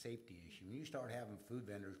more from a safety issue. When you start having food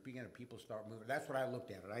vendors, beginning of people start moving, that's what I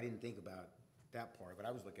looked at it. I didn't think about that part, but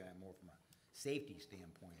I was looking at it more from a safety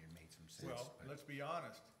standpoint. It made some sense. Well, but- let's be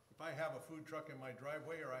honest. If I have a food truck in my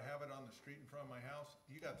driveway or I have it on the street in front of my house,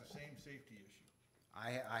 you got the same safety issue.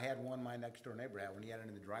 I had one my next door neighbor had when he had it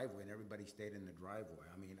in the driveway, and everybody stayed in the driveway.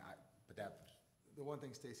 I mean, but that was, The one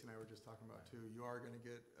thing Stacy and I were just talking about too, you are gonna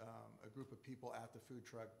get a group of people at the food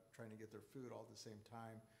truck trying to get their food all at the same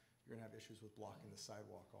time. You're gonna have issues with blocking the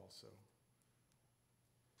sidewalk also.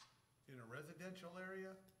 In a residential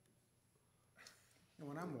area, and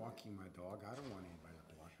when I'm walking my dog, I don't want anybody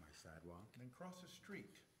to block my sidewalk. then cross the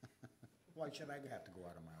street. Why should I have to go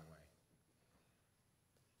out of my way?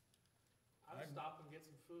 I would stop and get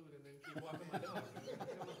some food and then keep walking my dog.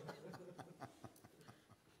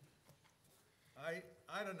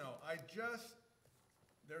 I don't know,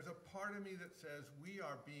 there's a part of me that says we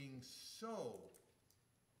are being so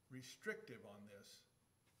restrictive on this.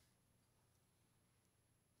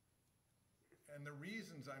 And the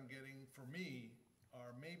reasons I'm getting, for me,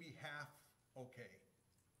 are maybe half okay.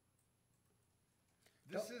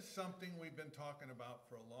 This is something we've been talking about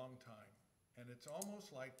for a long time, and it's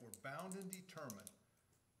almost like we're bound and determined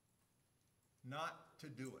not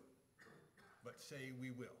to do it, but say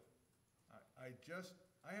we will. I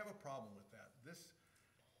have a problem with that.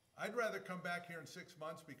 I'd rather come back here in 6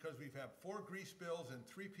 months because we've had 4 grease spills and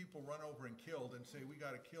 3 people run over and killed and say we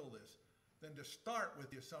gotta kill this, than to start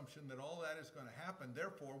with the assumption that all that is gonna happen,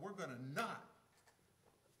 therefore we're gonna not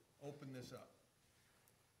open this up.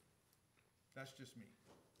 That's just me.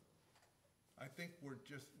 I think we're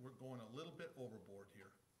going a little bit overboard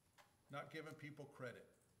here, not giving people credit.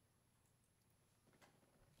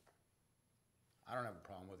 I don't have a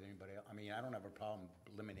problem with anybody else. I mean, I don't have a problem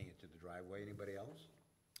limiting it to the driveway. Anybody else?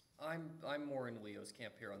 I'm more in Leo's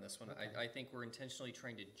camp here on this one. I think we're intentionally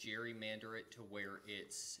trying to gerrymander it to where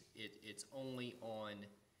it's only on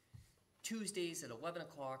Tuesdays at 11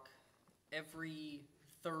 o'clock, every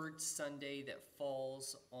third Sunday that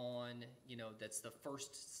falls on, that's the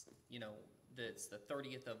first, that's the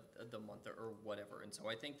 30th of the month or whatever. And so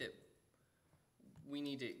I think that we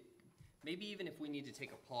need to, maybe even if we need to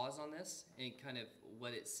take a pause on this and kind of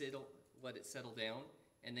let it settle down,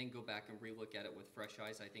 and then go back and relook at it with fresh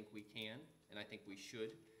eyes, I think we can, and I think we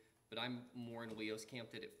should. But I'm more in Leo's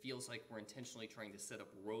camp that it feels like we're intentionally trying to set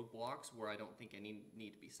up roadblocks where I don't think any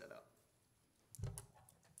need to be set up.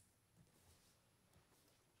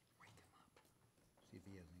 See if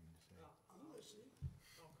he has anything to say. I'm listening.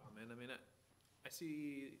 No comment. I mean, I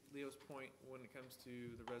see Leo's point when it comes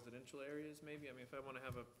to the residential areas, maybe. I mean, if I want to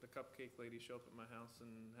have the cupcake lady show up at my house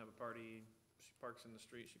and have a party, she parks in the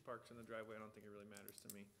street, she parks in the driveway, I don't think it really matters to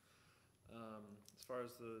me. As far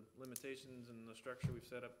as the limitations and the structure we've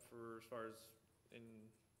set up for, as far as in,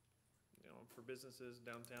 for businesses,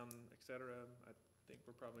 downtown, et cetera, I think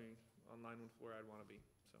we're probably on line with where I'd want to be.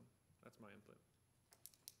 So that's my input.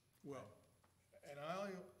 Well, and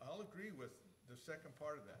I'll agree with the second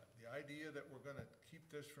part of that. The idea that we're gonna keep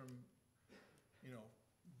this from,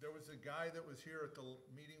 there was a guy that was here at the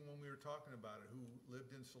meeting when we were talking about it who lived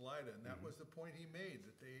in Salida, and that was the point he made,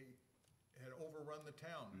 that they had overrun the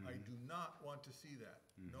town. I do not want to see that.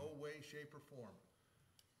 No way, shape, or form.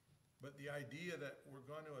 But the idea that we're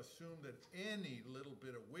going to assume that any little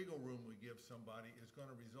bit of wiggle room we give somebody is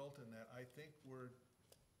gonna result in that, I think we're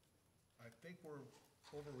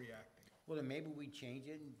overreacting. Well, then maybe we change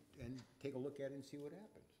it and take a look at it and see what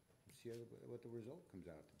happens. See what the result comes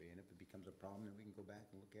out to be. And if it becomes a problem, then we can go back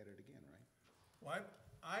and look at it again, right? Well,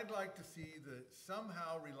 I'd like to see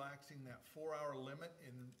somehow relaxing that 4-hour limit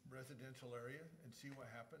in residential area and see what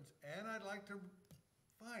happens. And I'd like to,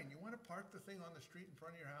 fine, you wanna park the thing on the street in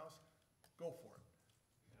front of your house, go for it.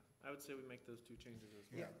 Yeah, I would say we make those 2 changes as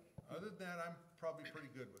well. Yeah, other than that, I'm probably pretty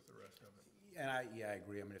good with the rest of it. And I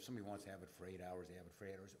agree. I mean, if somebody wants to have it for 8 hours, they have it for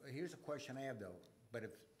 8 hours. Here's a question I have though. But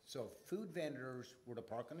if food vendors were to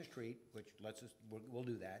park on the street, which we'll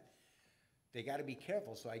do that, they gotta be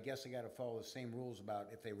careful. So I guess they gotta follow the same rules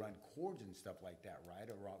about if they run cords and stuff like that, right?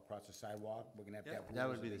 Or across the sidewalk, we're gonna have to have rules. That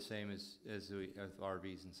would be the same as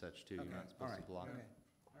RVs and such too. You're Okay, not supposed to block. okay,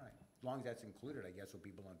 all right. As long as that's included, I guess, so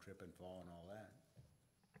people don't trip and fall and all that.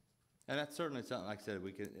 And that's certainly something, like I said,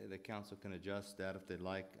 the council can adjust that if they'd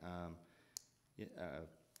like.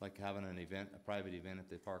 Like having an event, a private event, if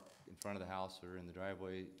they park in front of the house or in the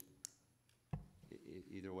driveway,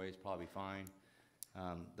 either way is probably fine.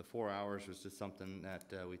 The 4 hours was just something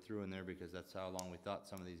that we threw in there because that's how long we thought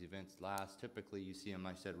some of these events last. Typically, you see them,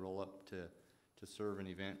 like I said, roll up to serve an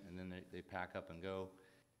event, and then they pack up and go.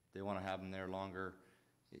 They want to have them there longer,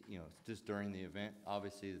 just during the event.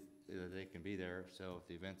 Obviously, they can be there, so if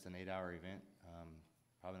the event's an 8-hour event,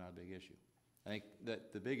 probably not a big issue. I think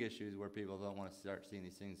that the big issue is where people don't want to start seeing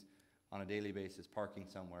these things on a daily basis, parking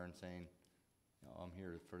somewhere and saying, I'm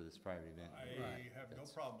here for this private event. I have no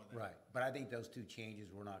problem with that. Right, but I think those 2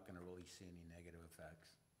 changes, we're not gonna really see any negative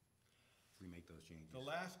effects if we make those changes. The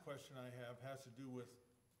last question I have has to do with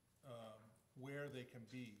where they can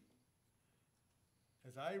be.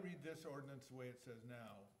 As I read this ordinance the way it says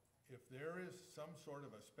now, if there is some sort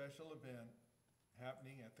of a special event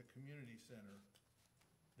happening at the community center,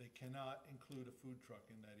 they cannot include a food truck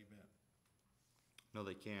in that event. No,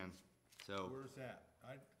 they can. So Where's that?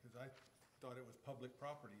 Because I thought it was public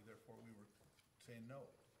property, therefore we were saying no.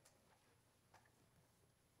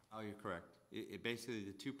 Oh, you're correct. Basically,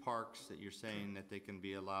 the 2 parks that you're saying that they can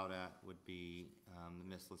be allowed at would be the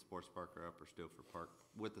Misslet Sports Park or Upper Stouffer Park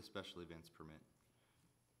with a special events permit.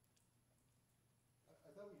 I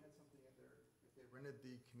thought we had something in there, if they rented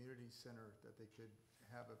the community center, that they could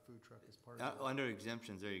have a food truck as part of it. Under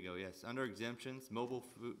exemptions, there you go, yes. Under exemptions,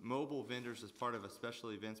 mobile vendors is part of a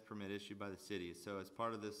special events permit issued by the city. So as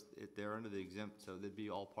part of this, they're under the exempt, so they'd be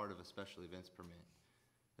all part of a special events permit.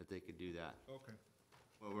 that they could do that. Okay.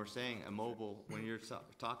 Well, we're saying a mobile, when you're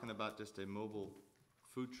talking about just a mobile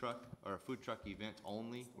food truck or a food truck event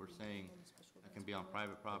only, we're saying that can be on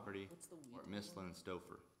private property or at Mislin and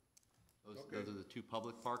Stouffer. Those are the two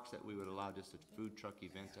public parks that we would allow just a food truck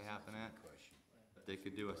event to happen at. But they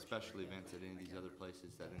could do a special events at any of these other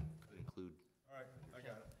places that could include. All right, I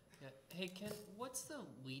got it. Yeah. Hey, Ken, what's the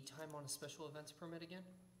lead time on a special events permit again?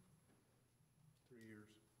 3 years.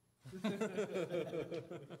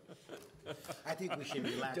 I think we should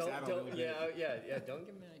relax that a little bit. Yeah, don't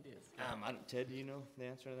give me ideas. Ted, do you know the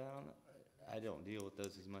answer to that on it? I don't deal with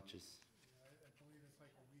those as much as I believe it's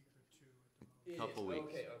like a week or two at the most. couple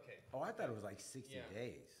weeks. Okay. Oh, I thought it was like 60 Yeah.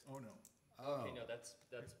 days. Oh, no. Okay, no, that's.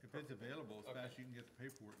 If it's available, as fast as you can get the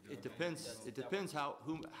paperwork done. It depends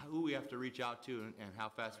who we have to reach out to and how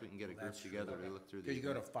fast we can get a group That's true. together to look through Because these. you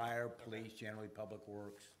go to fire, police, generally public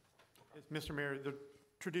works. Mr. Mayor,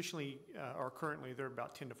 traditionally, or currently, they're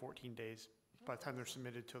about 10 to 14 days by the time they're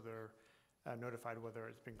submitted till they're notified whether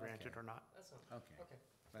it's been granted Okay. or not. That's not, Okay, okay.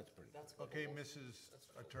 that's pretty. That's Okay, good. Mrs.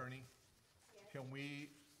 Attorney, can we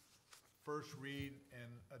first read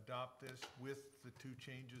and adopt this with the two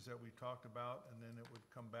changes that we talked about, and then it would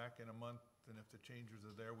come back in a month, and if the changes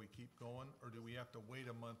are there, we keep going? Or do we have to wait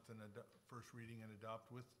a month and first reading and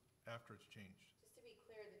adopt with, after it's changed? Just to be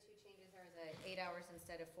clear, the two changes are the 8 hours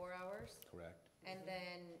instead of 4 hours. Correct. And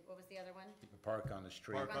then, what was the other one? You can park on the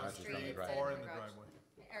street, Park not on the just on the street driveway. or in the driveway.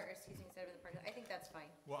 Or, excuse me, instead of the park, I think that's fine.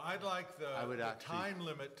 Well, I'd like I would the actually- time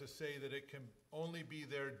limit to say that it can only be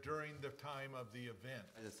there during the time of the event.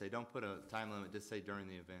 I just say, don't put a time limit, just say during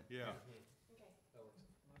the event. Yeah. Okay.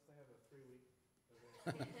 Unless they have a 3-week.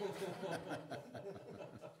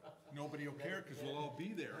 Nobody will care because we'll all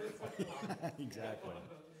be there. Exactly.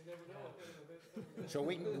 So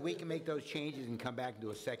we can make those changes and come back and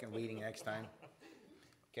do a second reading next time?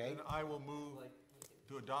 Okay? And I will move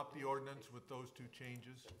to adopt the ordinance with those two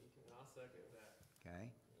changes. I'll second that.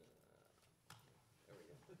 Okay.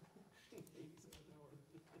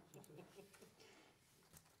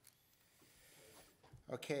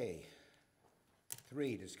 Okay.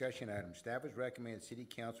 3, discussion item. Staff has recommended City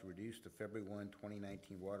Council reduce the February 1,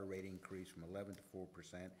 2019 water rate increase from 11 to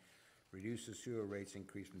 4%, reduce the sewer rates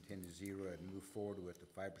increase from 10 to 0, and move forward with the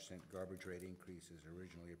 5% garbage rate increase as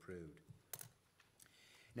originally approved.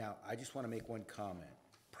 Now, I just want to make one comment.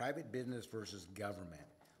 Private business versus government.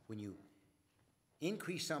 When you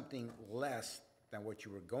increase something less than what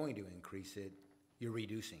you were going to increase it, you're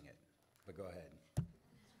reducing it. But go ahead.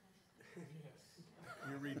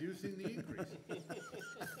 You're reducing the increase.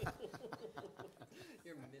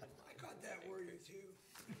 You're minimum. I got that worded too.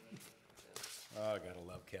 Oh, I gotta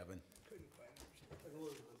love Kevin.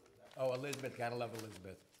 Oh, Elizabeth, gotta love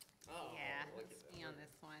Elizabeth. Yeah, it's me on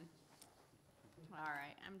this one. All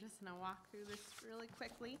right, I'm just gonna walk through this really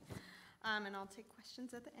quickly, and I'll take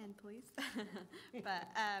questions at the end, please. But,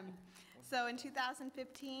 so in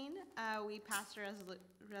 2015, we passed a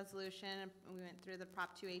resolution, we went through the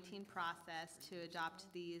Prop 218 process to adopt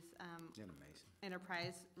these Isn't it amazing?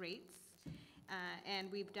 enterprise rates.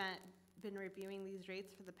 And we've been reviewing these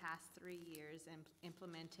rates for the past 3 years and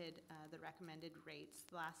implemented the recommended rates.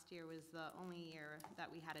 Last year was the only year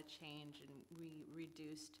that we had a change, and we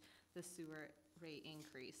reduced the sewer rate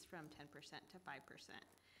increase from 10% to 5%.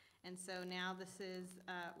 And so now this is,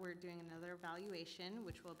 we're doing another evaluation,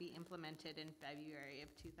 which will be implemented in February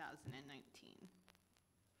of 2019.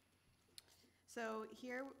 So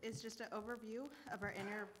here is just an overview of our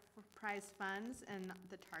enterprise funds and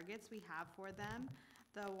the targets we have for them.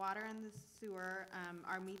 The water and the sewer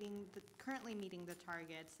are currently meeting the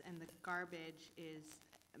targets, and the garbage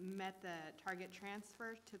met the target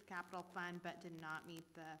transfer to the capital fund, but did not meet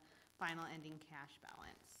the final ending cash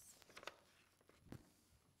balance.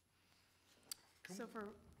 So for,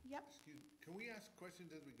 yep, Excuse me, can we ask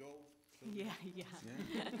questions as we go? yeah.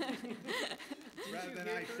 Rather than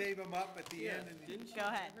I save them up at the end and. Go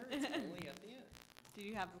ahead. Only at the end. Did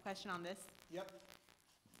you have a question on this? Yep.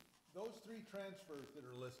 Those 3 transfers that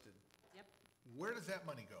are listed, Yep. where does that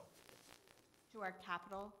money go? To our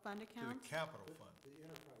capital fund To the accounts? capital fund?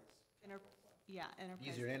 Yeah, enterprise.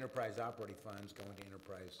 These are enterprise operating funds going to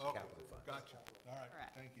enterprise Okay, capital funds. gotcha. All right,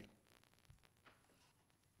 Correct. thank you.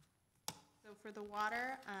 So for the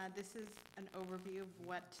water, this is an overview of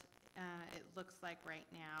what it looks like right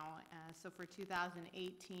now. So for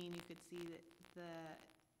 2018, you could see that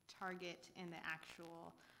the target and the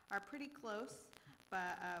actual are pretty close,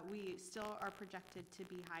 but we still are projected to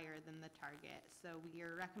be higher than the target. So we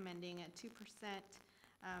are recommending a 2%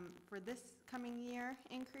 for this coming year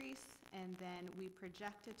increase, and then we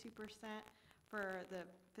project a 2% for the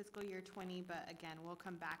fiscal year '20, but again, we'll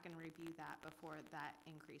come back and review that before that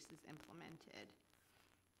increase is implemented.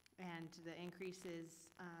 And the increases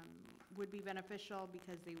would be beneficial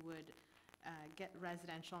because they would get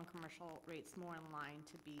residential and commercial rates more in line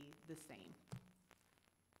to be the same.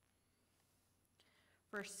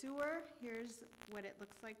 For sewer, here's what it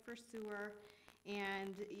looks like for sewer.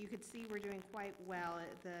 And you could see we're doing quite well.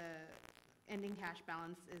 The ending cash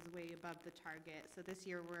balance is way above the target. So this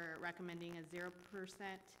year, we're recommending a 0%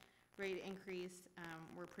 rate increase.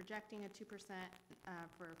 We're projecting a 2%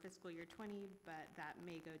 for fiscal year '20, but that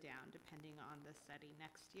may go down depending on the study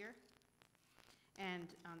next year. And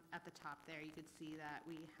at the top there, you could see that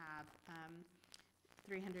we have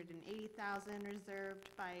 $380,000 reserved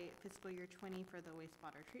by fiscal year '20 for the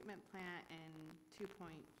wastewater treatment plant and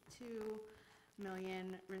 $2.2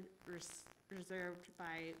 million reserved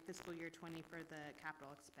by fiscal year '20 for the capital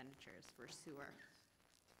expenditures for sewer.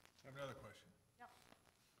 I have another question. Yep.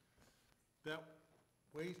 That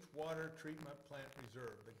wastewater treatment plant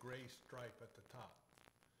reserve, the gray stripe at the top.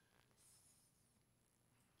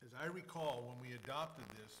 As I recall, when we adopted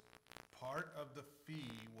this, part of the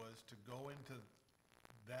fee was to go into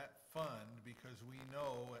that fund because we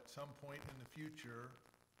know at some point in the future,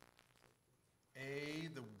 A,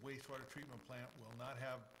 the wastewater treatment plant will not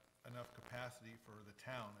have enough capacity for the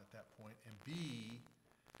town at that point, and B,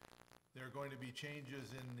 there are going to be changes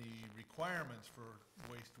in the requirements for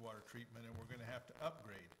wastewater treatment, and we're gonna have to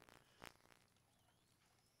upgrade.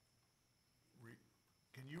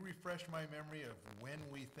 Can you refresh my memory of when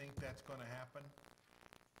we think that's gonna happen?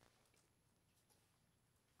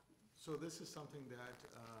 So this is something that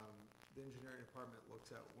the engineering department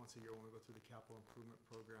looks at once a year when we go through the capital improvement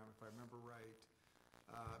program. If I remember right,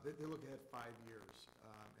 they look ahead 5 years,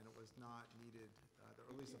 and it was not needed,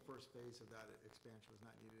 or at least the first phase of that expansion was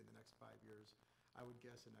not needed in the next 5 years. I would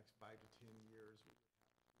guess the next 5 to 10 years, we would have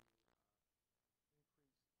to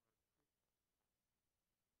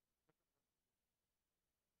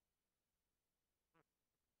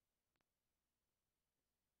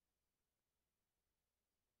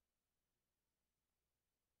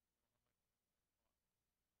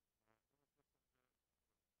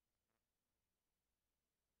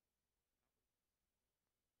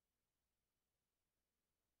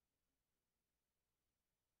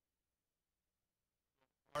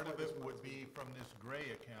Part of it would be from this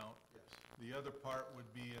gray account. Yes. The other part would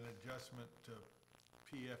be an adjustment to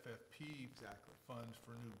PFFP Exactly. funds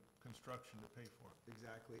for new construction to pay for it.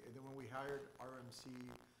 Exactly. And then when we hired RMC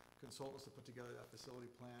consultants to put together that facility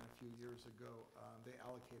plan a few years ago, they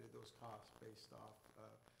allocated those costs based off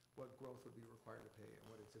what growth would be required to pay and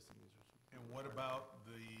what existing users would be And what required about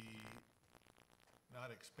the, not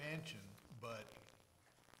expansion, but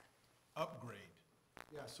upgrade?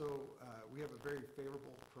 Yeah, so we have a very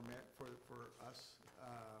favorable permit for us.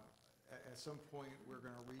 At some point, we're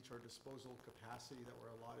going to reach our disposal capacity that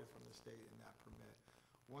we're allotted from the state in that permit.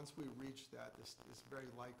 Once we reach that, it's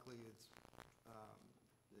very likely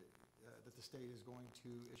that the state is going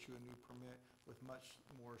to issue a new permit with much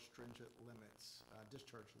more stringent limits,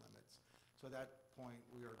 discharge limits. So at that point,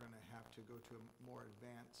 we are going to have to go to a more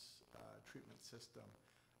advanced treatment system.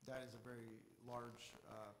 That is a very large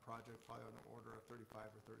project, probably on the order of $35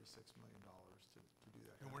 or $36 million to do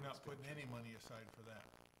that. And we're not putting any money aside for that?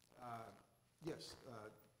 Yes.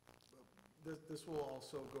 This will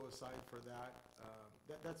also go aside for that.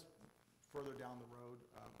 That's further down the road,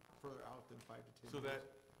 further out than 5 to 10 years. So that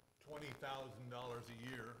 $20,000 a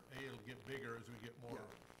year, it'll get bigger as we get more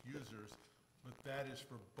users, but that is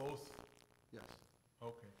for both? Yes.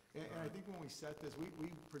 Okay. And I think when we set this,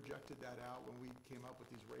 we projected that out when we came up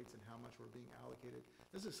with these rates and how much were being allocated.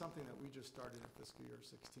 This is something that we just started in fiscal year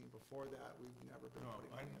 '16. Before that, we've never been No,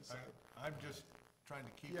 putting money aside. I'm just trying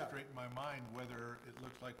to keep straight in my mind whether it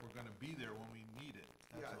looks like we're gonna be there when we need it,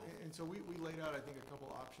 that's Yeah, all. and so we laid out, I think, a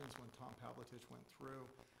couple options when Tom Pavlitich went through.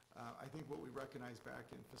 I think what we recognized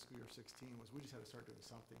back in fiscal year '16 was we just had to start doing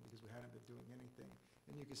something because we hadn't been doing anything.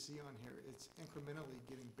 And you can see on here, it's incrementally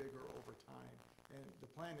getting bigger over time. And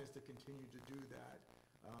the plan is to continue to do that,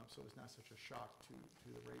 so it's not such a shock to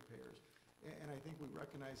the ratepayers. And I think we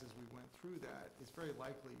recognize as we went through that, it's very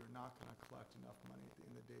likely you're not going to collect enough money at the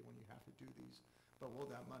end of the day when you have to do these. But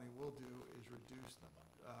what that money will do is reduce the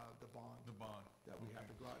bond. The bond. That we have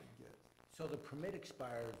to go out and get. So the permit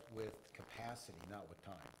expires with capacity, not with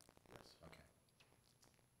time? Yes. Okay.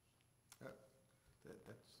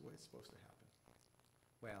 That's the way it's supposed to happen.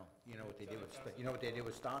 Well, you know what they did with,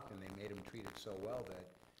 Stockton, they made them treat it so well that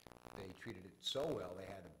they treated it so well, they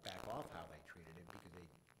had to back off how they treated it because they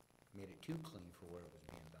made it too clean for where it was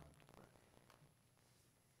being done.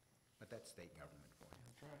 But that's state government for you.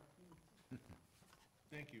 That's right.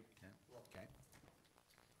 Thank you. Okay.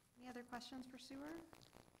 Any other questions for sewer?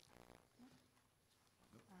 No?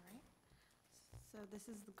 All right. So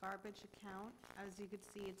this is the garbage account. As you could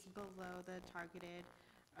see, it's below the targeted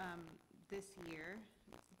this year.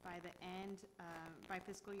 By the end, by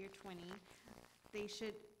fiscal year '20, they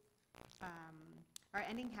should, our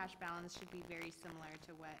ending cash balance should be very similar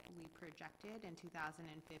to what we projected in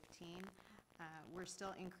 2015. We're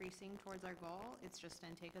still increasing towards our goal. It's just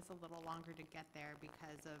going to take us a little longer to get there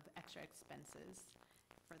because of extra expenses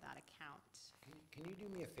for that account. Can you do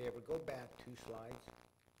me a favor? Go back 2 slides.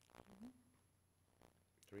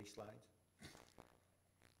 3 slides.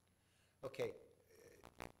 Okay.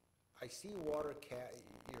 I see water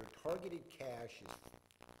your targeted cash is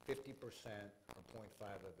 50% or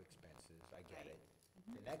 0.5 of expenses. I get it.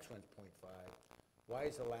 The next one's 0.5. Why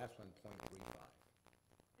is the last one 0.35?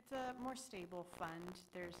 It's a more stable fund.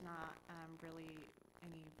 There's not really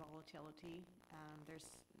any volatility.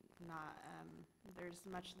 There's not, there's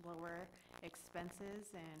much lower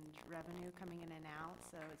expenses and revenue coming in and out,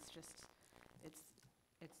 so it's just, it's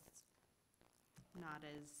not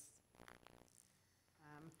as,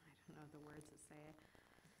 I don't know the words that say it.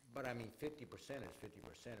 But I mean, 50% is 50%.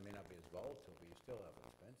 It may not be as volatile, but you still have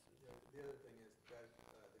expenses. Yeah, the other thing is that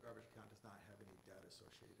the garbage account does not have any debt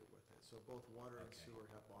associated with it. So both water and Okay. sewer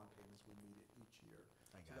have bond payments we meet each year.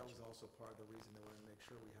 I So that got was you. also part of the reason they wanted to make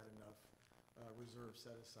sure we had enough reserve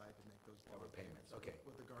set aside to make those Cover bond payments, payments. So okay.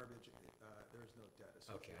 With the garbage, there's no debt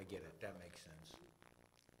associated. Okay, I get it. That makes sense.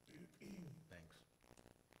 Thanks.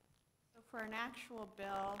 So for an actual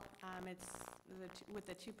bill, it's with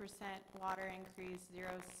the 2% water increase,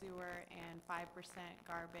 0 sewer, and 5%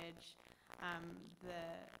 garbage. The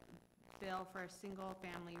bill for a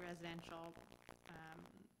single-family residential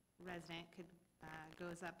resident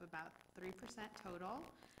goes up about 3% total.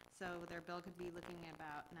 So their bill could be looking at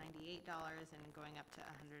about $98 and going up to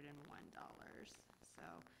 $101. So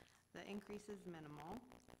the increase is minimal.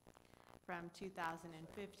 From 2015,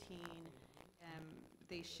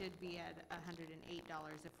 they should be at $108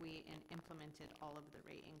 if we implemented all of the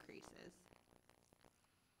rate increases.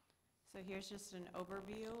 So here's just an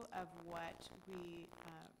overview of what we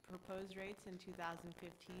proposed rates in 2015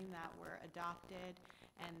 that were adopted,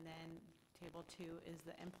 and then Table 2 is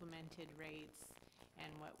the implemented rates and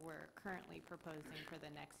what we're currently proposing for the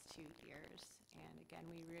next 2 years. And again,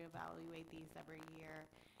 we reevaluate these every year,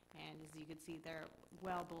 and as you can see, they're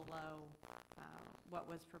well below what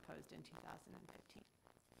was proposed in 2015.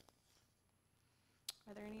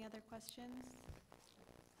 Are there any other questions?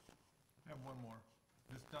 I have one more.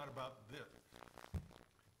 It's not about this.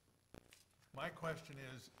 My question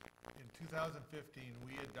is, in 2015,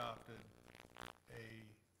 we adopted a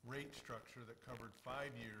rate structure that covered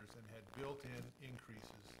 5 years and had built-in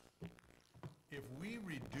increases. If we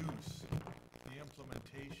reduce the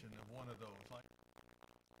implementation of one of those, like,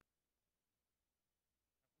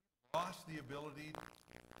 lost the ability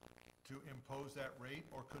to impose that rate,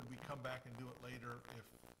 or could we come back and do it later if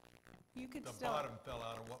You could the still, bottom fell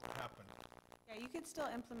out of what happened? yeah, you could still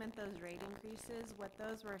implement those rate increases. What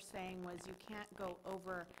those were saying was you can't go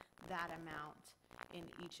over that amount in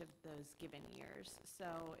each of those given years.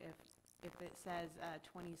 So if it says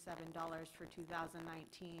 $27 for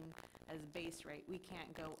 2019 as base rate, we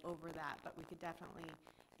can't go over that, but we could definitely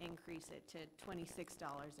increase it to $26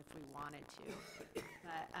 if we wanted to.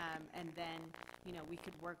 But, and then, you know, we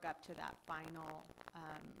could work up to that final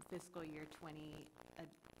fiscal year 20,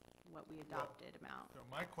 what we adopted amount. So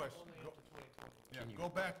my question, go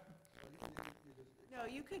back, No,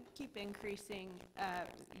 you could keep increasing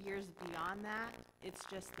years beyond that. It's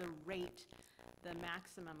just the rate, the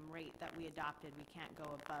maximum rate that we adopted, we can't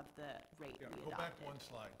go above the rate we adopted. go back one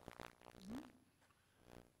slide.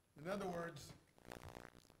 In other words,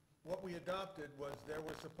 what we adopted was there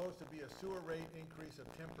was supposed to be a sewer rate increase of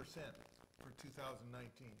 10% for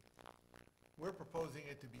 2019. We're proposing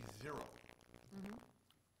it to be 0.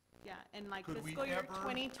 Yeah, and like Could we fiscal year ever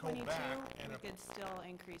go 2022, back and we could still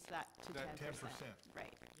increase that to 10%. That 10%.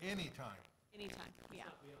 Right, Anytime. anytime, yeah.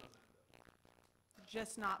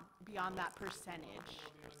 Just not beyond that percentage.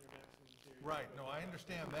 Right, no, I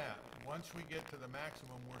understand that. Once we get to the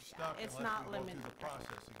maximum, we're stuck it's unless not we go through limited. the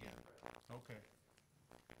process again. Okay.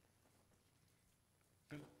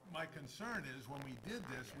 'Cause my concern is, when we did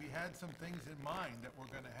this, we had some things in mind that were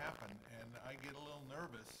gonna happen, and I get a little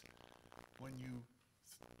nervous when you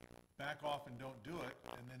back off and don't do it,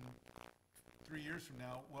 and then 3 years from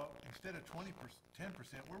now, well, instead of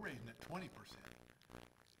 10%, we're raising it 20%.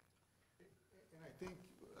 And I think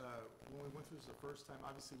when we went through this the first time,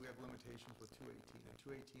 obviously we have limitations with 218, and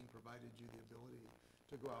 218 provided you the ability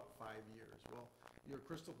to go out 5 years. Well, your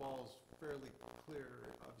crystal ball is fairly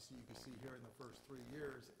clear. Obviously, you can see here in the first 3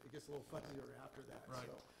 years, it gets a little fuzzier after that. Right.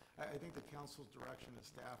 So I think the council's direction to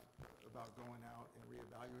staff about going out and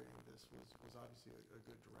reevaluating this was obviously a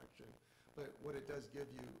good direction. But what it does give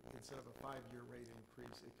you, instead of a 5-year rate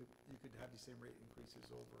increase, you could have the same rate increases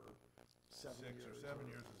over 7 6 years. or 7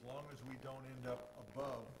 years, as long as we don't end up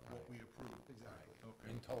above what we approved. Exactly.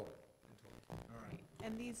 Okay, In total. all right.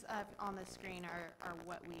 And these on the screen are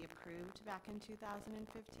what we approved back in 2015.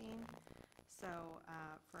 So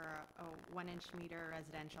for a 1-inch meter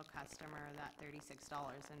residential customer, that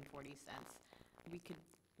 $36.40, we could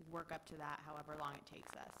work up to that however long it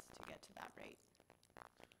takes us to get to that rate.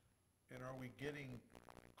 And are we getting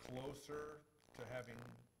closer to having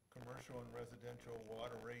commercial and residential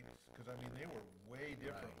water rates? Because, I mean, they were way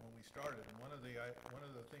different when we started. And one of the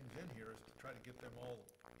things in here is to try to get them all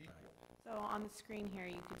equal. So on the screen here,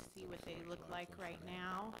 you can see what they look like right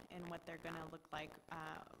now and what they're going to look like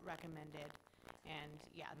recommended. And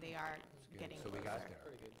yeah, they are getting So closer. we got there.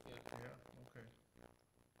 Pretty good, yeah. Yeah, okay.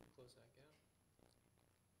 Close that gap.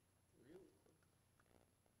 Really quick.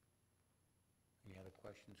 Any other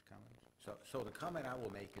questions, comments? So the comment I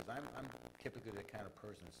will make is I'm typically the kind of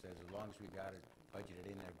person that says, as long as we got it budgeted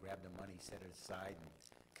in there, grab the money, set it aside, and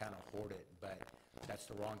kind of hoard it. But that's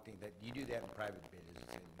the wrong thing. That you do that in private business.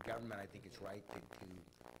 In government, I think it's right to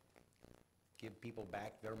give people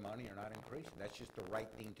back their money or not increase it. That's just the right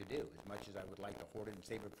thing to do. As much as I would like to hoard it and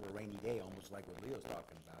save it for a rainy day, almost like what Leo's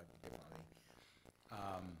talking about differently.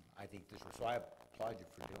 I think this was, so I applaud you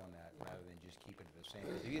for doing that rather than just keeping it the same.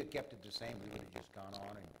 Because if you had kept it the same, we would have just gone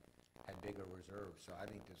on and had bigger reserves. So I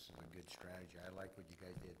think this is a good strategy. I like what you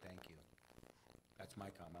guys did. Thank you. That's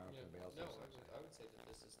my comment. I don't know if anybody else No, has something. I would say that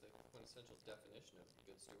this is the quintessential definition of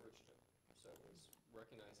good stewardship. So it's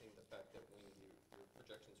recognizing the fact that when your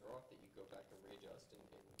projections are off, that you go back and readjust and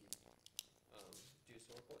do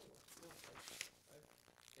so accordingly. No, I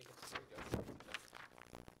think it's a great government.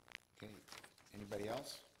 Okay. Anybody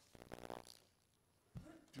else?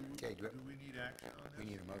 Okay, Do we need action on this? we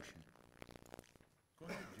need a motion. Go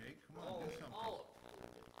ahead, Jake, come on, do something.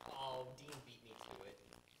 Dean beat me to it.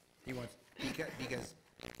 He wants, because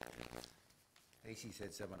AC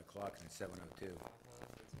said 7 o'clock and it's 7:02.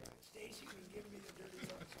 Stacy was giving me the dirty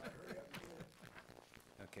look, so I hurry up and do it.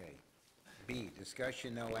 Okay. B,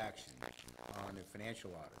 discussion, no action on the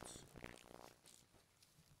financial audits.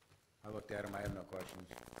 I looked at them, I have no questions.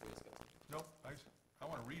 Nope, I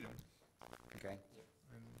want to read them. Okay?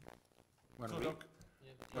 And Want so to read,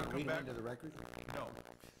 they'll come read them back, into the record? no,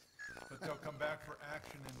 but they'll come back for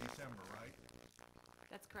action in December, right?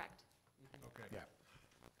 That's correct. Okay. Yeah.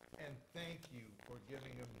 And thank you for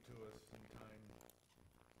giving them to us in time,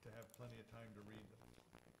 to have plenty of time to read them.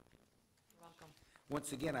 You're welcome.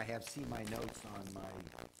 Once again, I have seen my notes on my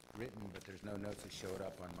written, but there's no notes that showed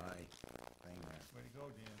up on my thing there. Way to go,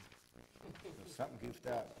 Dan. Something goofed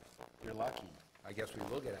up. You're lucky. I guess we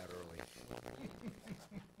will get out early.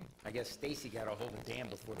 I guess Stacy got a hold of Dan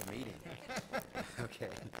before the meeting. Okay.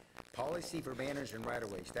 Policy for banners and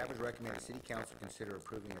right-of-way. Staff would recommend the city council consider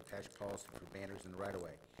approving attached policy for banners and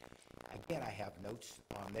right-of-way. Again, I have notes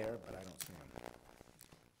on there, but I don't see them.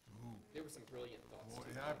 There were some brilliant thoughts. Boy,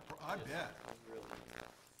 to I that. bet. Really.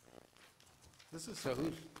 This is So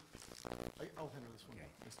who's, I'll handle this one, Okay.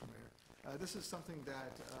 Mr. Mayor. This is something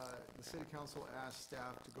that the city council asked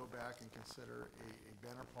staff to go back and consider a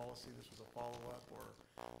banner policy. This was a follow-up or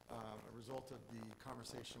a result of the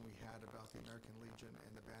conversation we had about the American Legion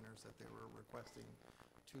and the banners that they were requesting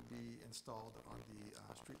to be installed on the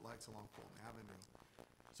street lights along Fulton Avenue.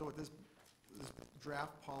 So what this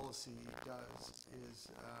draft policy does is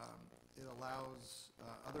it allows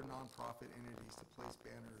other nonprofit entities to place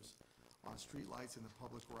banners on streetlights in the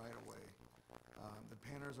public right-of-way. The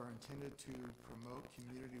banners are intended to promote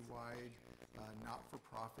community-wide,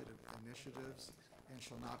 not-for-profit initiatives and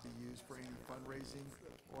shall not be used for any fundraising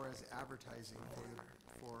or as advertising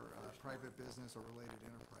for private business or related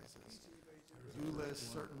enterprises. Do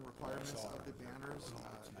list certain requirements of the banners,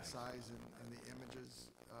 the size and the images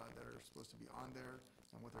that are supposed to be on there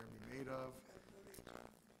and what they're going to be made of.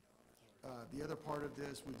 The other part of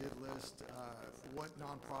this, we did list what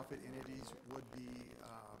nonprofit entities would be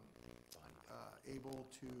able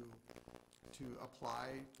to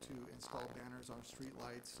apply to install banners on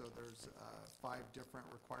streetlights. So there's 5 different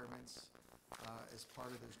requirements as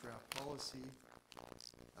part of this draft policy.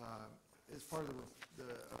 As part of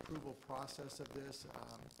the approval process of this,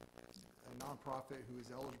 a nonprofit who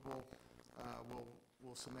is eligible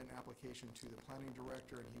will submit an application to the planning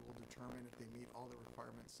director, and he will determine if they meet all the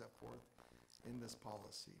requirements set forth in this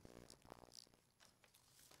policy.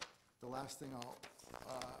 The last thing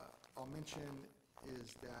I'll mention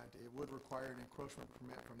is that it would require an encroachment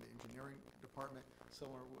permit from the engineering department,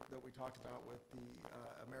 similar that we talked about with the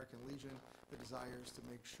American Legion, the desires to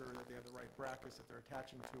make sure that they have the right brackets that they're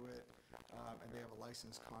attaching to it, and they have a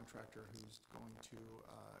licensed contractor who's going to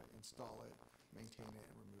install it, maintain it,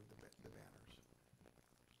 and remove the banners.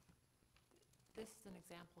 This is an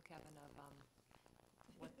example, Kevin, of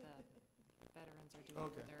what the veterans are doing for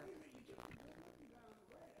Okay. their,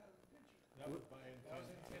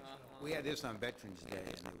 We had this on Veterans Day, and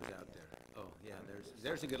it was out there. Oh, yeah,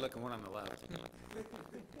 there's a good-looking one on the left.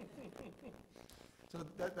 So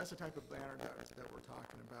that's the type of banner that we're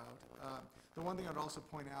talking about. The one thing I'd also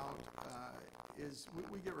point out is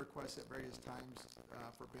we get requests at various times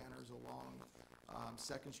for banners along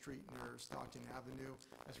Second Street near Stockton Avenue.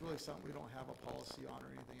 That's really something we don't have a policy on or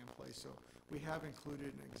anything in place. So we have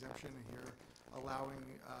included an exemption in here allowing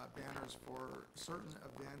banners for certain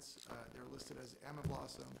events. They're listed as Almond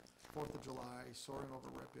Blossom, 4th of July, Soaring Over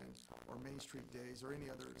Ripon, or Main Street Days, or any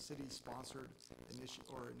other city-sponsored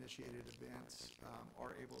or initiated events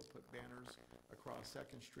are able to put banners across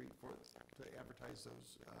Second Street to advertise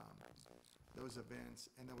those events.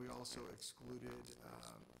 And then we also excluded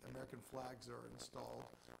American flags that are installed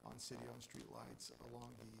on city-owned streetlights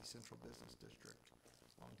along the central business district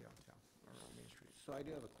along downtown or Main Street. So I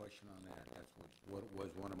do have a question on that. That's what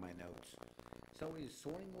was one of my notes. So is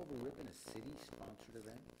Soaring Over Ripon a city-sponsored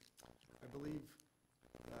event? I believe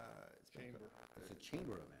Chamber. It's a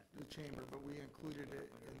chamber event. the chamber, but we included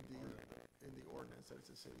it in the ordinance that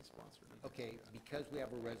it's a city-sponsored event. Okay, because we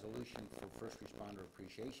have a resolution for First Responder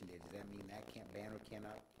Appreciation Day, does that mean that banner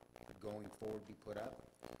cannot, going forward, be put up?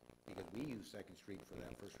 Because we use Second Street for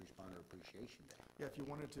that First Responder Appreciation Day. Yeah, if you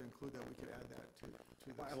wanted to include that, we could add that to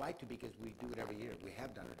this. Well, I like to because we do it every year. We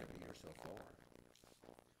have done it every year so far.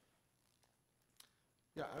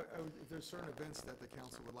 Yeah, if there's certain events that the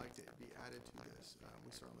council would like to be added to this,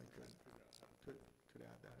 we certainly could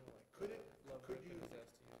add that. Could you,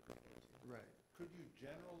 Right. could you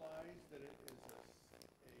generalize that it is a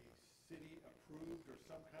city-approved or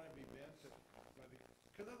some kind of event that,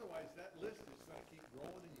 because otherwise that list is gonna keep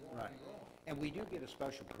growing and growing Right. and growing. And we do get a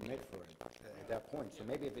special permit for it at that point, so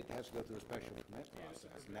maybe if it has to go through a special permit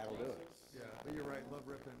process, and that'll do it. Yeah, but you're right, Love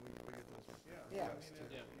Ripon, we get those. Yeah. requests too.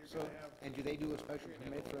 You're So, gonna have, and do they do a special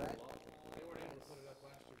permit for that? They weren't able to put it up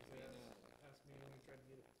last year, because they had a past meeting, we tried to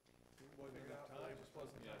get it wasn't figured enough out, but time. it just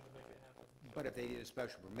wasn't time to make it happen. But if they did a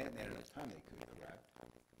special permit, then at a time they could, correct?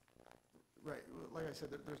 Right, well, like I said,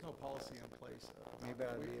 there's no policy in place. Maybe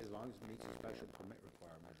that'd be as long as it meets a special permit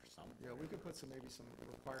requirement or something. Yeah, we could put maybe some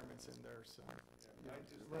requirements in there, so, I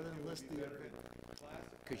just think rather it than would list be the better event, to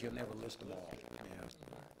classify. Because you'll never list them all, yeah.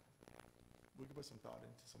 we could put some thought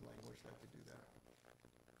into some language that could do that.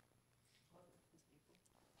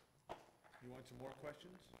 You want some more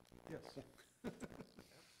questions? Yes.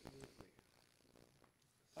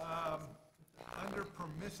 Under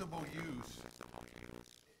permissible use,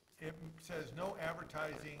 it says no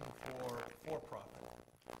advertising for-profit.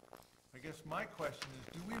 I guess my question is,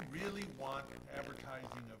 do we really want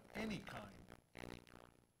advertising of any kind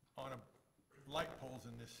on light poles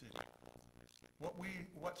in this city?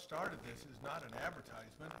 What started this is not an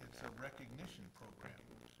advertisement, it's a recognition program.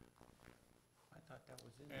 I thought that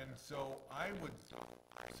was in And so I would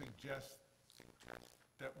suggest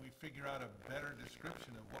that we figure out a better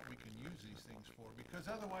description of what we can use these things for, because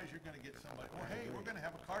otherwise you're gonna get somebody, well, hey, we're gonna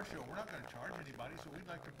have a car show, we're not gonna charge anybody, so we'd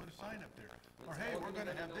like to put a sign up there. Or, hey, we're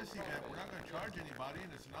gonna have this event, we're not gonna charge anybody,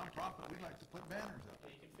 and it's a nonprofit, we'd like to put banners up.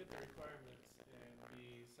 You can fit the requirements and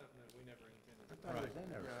be something that we never intended. I thought it was in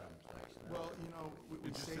there Yeah. someplace. Well, we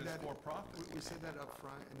It just say says that, for profit. we say that up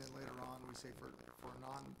front, and then later on, we say for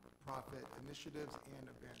non-profit initiatives and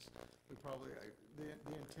events. We probably, the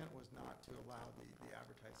intent was not to allow the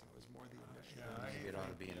advertising, it was more the initiative. Yeah, I- It ought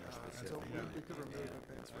to be in our And so specific. we could remove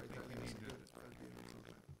events I right there. think we need to- That'd be an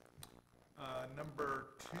improvement. Number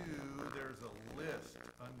 2, there's a list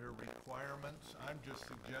under requirements. I'm just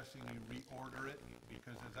suggesting you reorder it,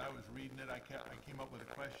 because as I was reading it, I came up with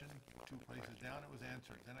a question, 2 places down, it was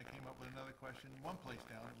answered. Then I came up with another question, 1 place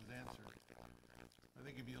down, it was answered. I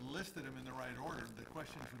think if you listed them in the right order, the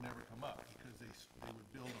questions would never come up, because they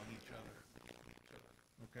would build on each other.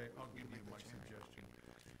 Okay, I'll give you my suggestion.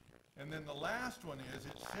 And then the last one is,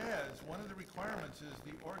 it says, one of the requirements is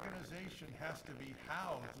the organization has to be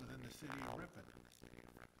housed within the city of Ripon.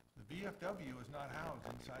 The VFW is not housed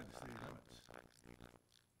inside the city limits.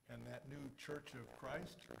 And that new Church of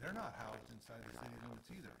Christ, they're not housed inside the city limits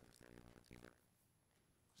either.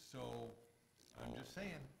 So, I'm just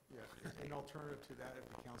saying. Yeah, an alternative to that, if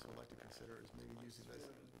the council would like to consider, is maybe using the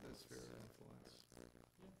sphere of influence.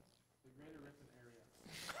 Greater Ripon area.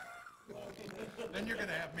 Then you're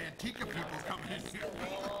gonna have Manteca people coming in here.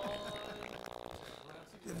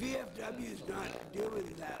 The VFW is not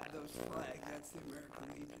doing those flags, that's the American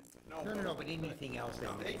Legion. No, but anything else they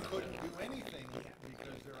They need. couldn't do anything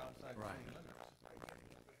because they're outside the Right. city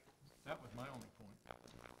limits. That was my only point. You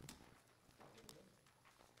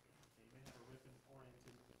may have a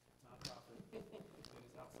Ripon-oriented nonprofit that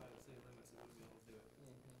is outside the city limits that would be able to do it.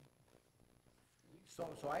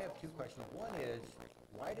 So I have two questions. One is,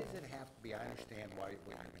 why does it have to be, I understand what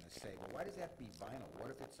you're gonna say, but why does it have to be vinyl? What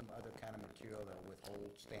if it's some other kind of material that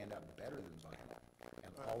will stand up better than vinyl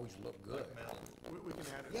and always look good? We can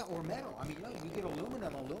add it. Yeah, or metal. I mean, look, you get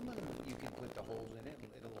aluminum, you can put the holes in it,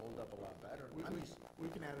 and it'll hold up a lot better. We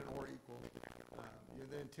can add an or equal.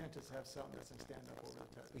 The intent is to have something that's gonna stand up over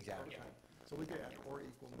the test. Exactly. So we could add or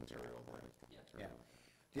equal material there. Yeah.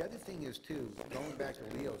 The other thing is too, going back to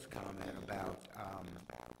Leo's comment about,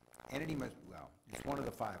 entity must, well, it's one of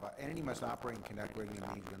the five. Entity must operate and conduct regular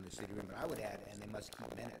meetings in the city room, but I would add, and they must keep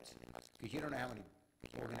minutes. Because you don't know how many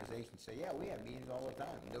organizations say, yeah, we have meetings all the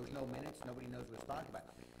time. There's no minutes, nobody knows what's talked about.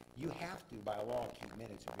 You have to, by law, keep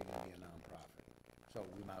minutes if you're gonna be a nonprofit. So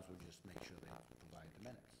we might as well just make sure they provide the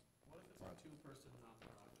minutes. What if it's a two-person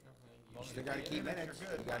nonprofit? You still gotta keep minutes, you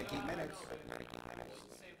gotta keep minutes. It's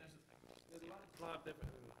the same, there's a lot of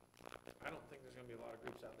different, I don't think there's gonna be a lot of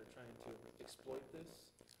groups out there trying to exploit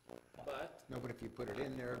this, but. No, but if you put it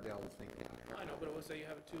in there, they'll think. I know, but let's say you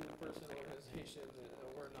have a two-person organization,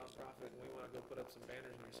 and we're a nonprofit, and we wanna go put up some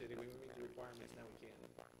banners in your city, we meet the requirements, now we can.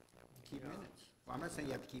 Keep minutes. Well, I'm not saying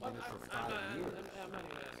you have to keep Well, minutes for I'm 5 years. I'm not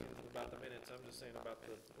even asking about the minutes, I'm just saying about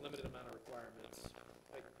the limited amount of requirements.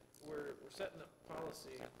 Like, we're setting a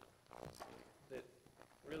policy that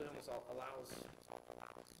really almost allows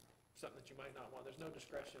something that you might not want. There's no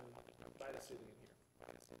discretion by the city in here.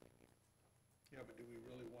 Yeah, but do we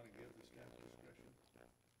really want to give the staff discretion?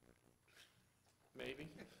 Maybe.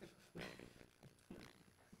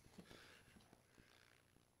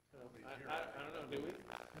 I don't know, do we?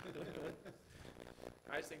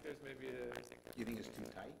 I just think there's maybe a. You think it's too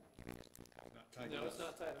tight? No, it's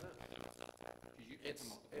not tight enough.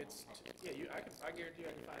 I guarantee you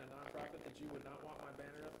I can find a nonprofit that you would not want my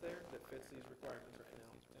banner up there that fits these requirements right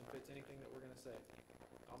now, and fits anything that we're gonna say.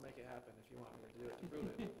 I'll make it happen if you want me to do it, to prove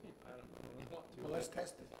it. I don't really want to. Well, let's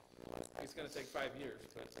test it. It's gonna take 5 years,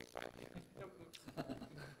 but.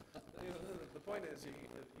 The point is,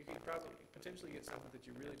 you can probably potentially get something that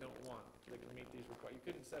you really don't want, that can meet these requirements. You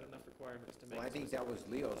couldn't set enough requirements to make. Well, I think that was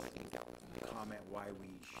Leo's comment, why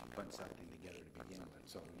we should put something together to begin with,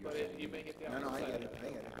 so you're But saying. you may get the No, opposite I side get of it, it.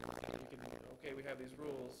 I get it. You can, okay, we have these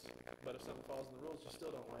rules, but if something falls in the rules you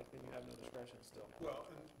still don't like, then you have no discretion still. Well,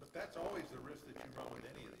 but that's always the risk that you run with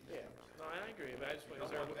any of these. Yeah, no, I agree, but I just, If is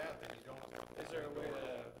you don't there, want that, then you don't. is there a way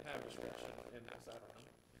to have discretion in this? I don't know.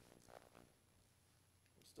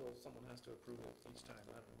 Still, someone has to approve it each time,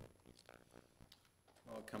 I don't know.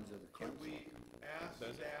 Well, it comes to the Could council. we ask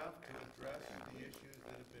staff to address the issues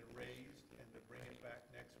that have been raised and to bring it back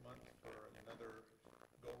next month for another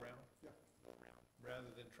go-round? Yeah.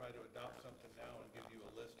 Rather than try to adopt something now and give you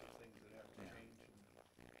a list of things that have to Yeah. change.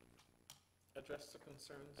 Address the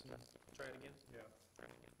concerns and try it again? Yeah.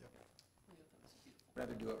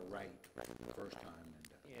 Rather do it right the first time and.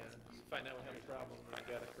 Yeah, find out we have a problem, and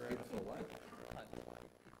we gotta correct it. For what?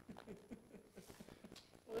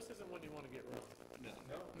 Well, this isn't one you wanna get wrong.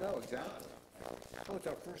 No, exactly. Oh, it's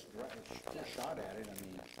our first shot at it, I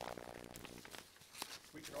mean.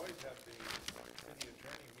 We could always have the city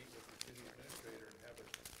attorney meet with the city administrator and have it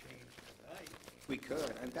changed tonight. We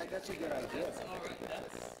could, in fact, that's a good idea.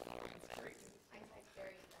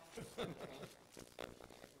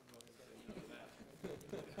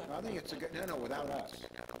 No, I think it's a good, no, without us.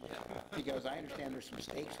 Because I understand there's some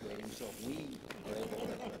stakes waiting, so if we.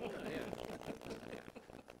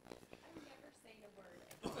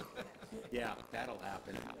 Yeah, that'll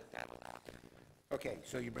happen. Okay,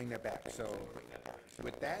 so you bring that back, so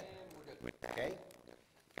with that, okay?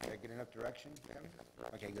 Did I get enough direction, Kevin?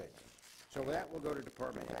 Okay, good. So with that, we'll go to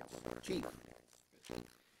department heads. Chief?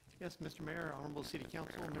 Yes, Mr. Mayor, Honorable City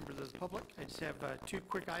Council, members of the public, I just have two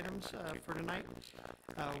quick items for tonight.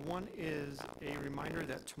 One is a reminder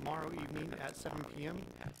that tomorrow evening at 7 p.m.,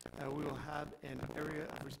 we will have an area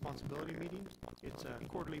of responsibility meeting. It's a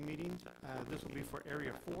quarterly meeting. This will be for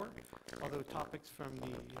Area 4, although topics from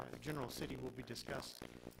the general city will be discussed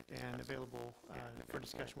and available for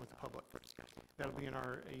discussion with the public. That'll be in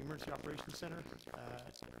our Emergency Operations Center,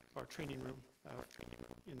 our training room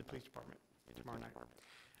in the police department tomorrow night.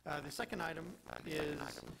 The second item is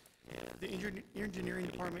The engineering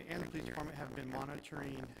department and the police department have been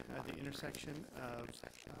monitoring the intersection of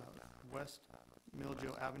West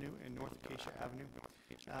Miljo Avenue and North Acacia Avenue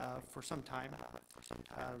for some time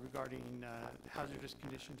regarding hazardous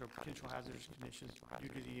conditions or potential hazardous conditions due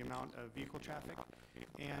to the amount of vehicle traffic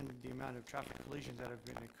and the amount of traffic collisions that have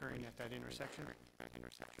been occurring at that intersection.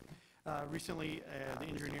 Recently, the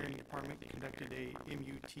engineering department conducted a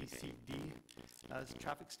MUTCD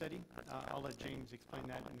traffic study. I'll let James explain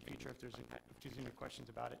that in the future if there's any questions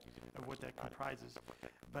about it, of what that comprises.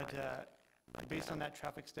 But based on that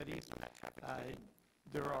traffic study,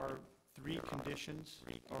 there are 3 conditions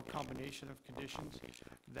or combination of conditions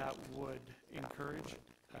that would encourage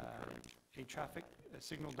a traffic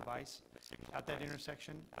signal device at that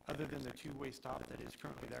intersection, other than the two-way stop that is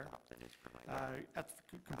currently there. At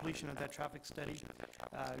the completion of that traffic study,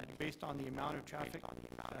 based on the amount of traffic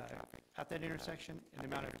at that intersection and the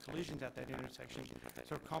amount of collisions at that intersection,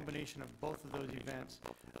 so a combination of both of those events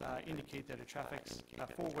indicate that a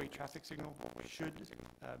four-way traffic signal should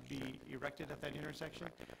be erected at that intersection,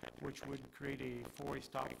 which would create a four-way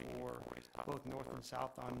stop for both north and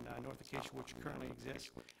south on North Acacia, which currently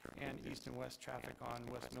exists, and east and west traffic on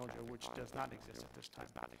West Miljo, which does not exist at this time.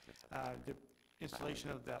 The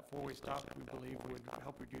installation of that four-way stop, we believe, would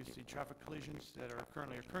help reduce the traffic collisions that are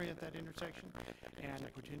currently occurring at that intersection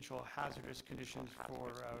and potential hazardous conditions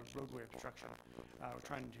for roadway obstruction. We're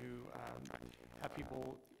trying to have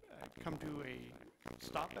people come to a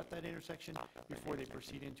stop at that intersection before they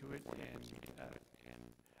proceed into it and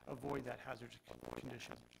avoid that hazardous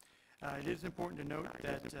condition. It is important to note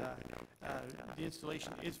that the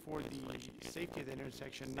installation is for the safety of the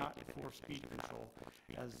intersection, not for speed control,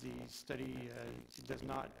 as the study does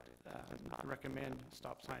not recommend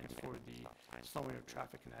stop signs for the slowing of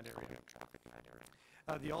traffic in that area.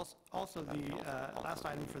 Also, the last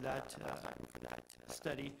item for that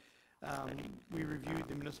study, we reviewed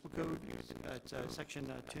the municipal code at section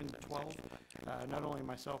 1012. Not only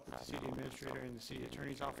myself, but the city administrator and the city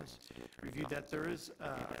attorney's office reviewed that. There is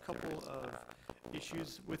a couple of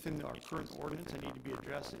issues within our current ordinance that need to be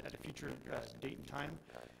addressed at a future date and time.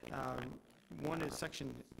 One is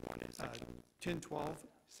section 1012,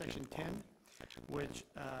 section 10, which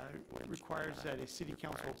requires that a city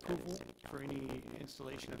council approval for any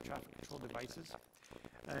installation of traffic control devices.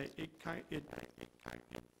 It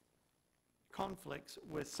conflicts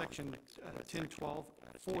with section 1012-40,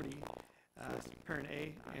 parent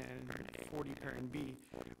A, and 40, parent B,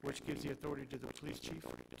 which gives the authority to the police chief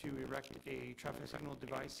to erect a traffic signal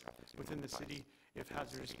device within the city if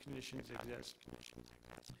hazardous conditions exist.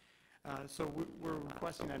 So we're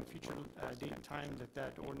requesting that in future date and time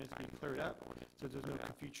that ordinance be cleared up, so there's no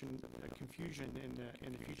confusion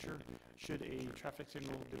in the future should a traffic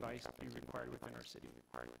signal device be required within our city.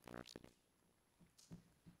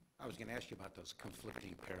 I was going to ask you about those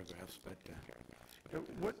conflicting paragraphs, but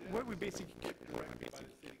what we basically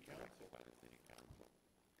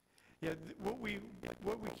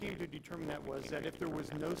what we came to determine that was that if there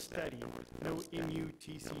was no study, no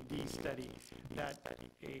MUTCD study, that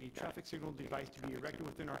a traffic signal device to be erected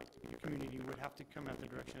within our community would have to come at the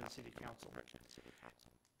direction of the city council.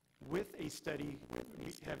 With a study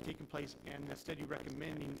have taken place and a study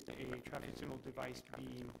recommending a traffic signal device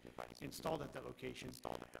being installed at that location,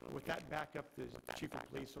 with that backup, the chief of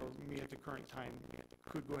police or me at the current time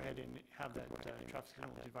could go ahead and have that traffic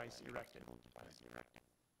signal device erected.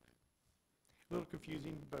 A little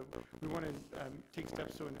confusing, but we want to take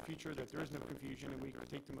steps so in the future that there is no confusion and we can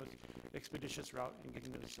take the most expeditious route in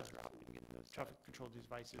getting those traffic control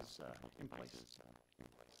devices in place. So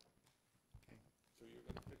you're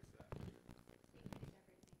going to fix that?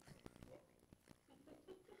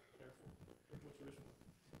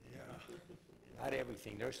 Yeah. Not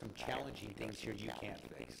everything. There's some challenging things here you can't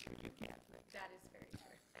fix. That is very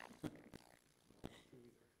true.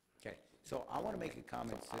 Okay, so I want to make a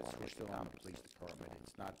comment since we're still on the police department.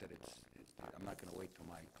 It's not that I'm not going to wait till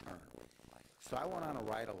my turn. So I went on a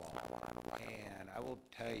ride-along, and I will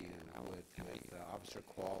tell you with Officer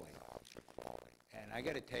Qualley, and I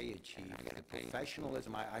got to tell you, Chief, the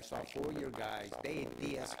professionalism, I saw 4-year guys, they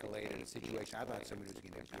de-escalated a situation. I thought somebody was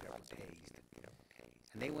going to get beat up or tased.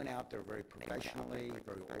 And they went out there very professionally,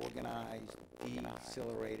 very organized,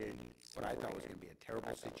 decelerated, what I thought was going to be a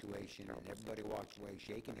terrible situation, and everybody walked away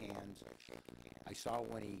shaking hands. I saw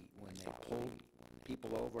when they pulled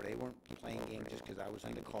people over, they weren't playing games just because I was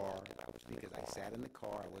in the car, because I sat in the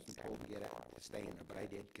car. I wasn't told to get out, to stay in there, but I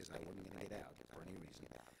did because I wasn't going to get out for any reason.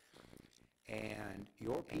 And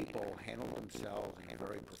your people handle themselves in a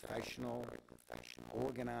very professional,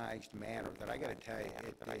 organized manner that I gotta tell you,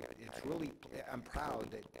 it's really, I'm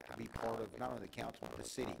proud to be part of not only the council, but the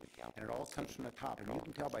city. And it all comes from the top, and you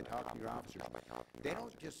can tell by talking to your officers. They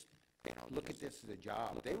don't just look at this as a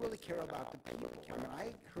job. They really care about the people. I mean,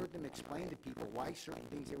 I heard them explain to people why certain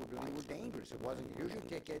things they were doing were dangerous. It wasn't, here's your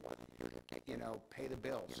ticket, you know, pay the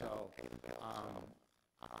bill. So,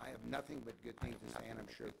 I have nothing but good things to say, and I'm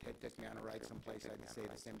sure Ted took me on a ride someplace, I'd say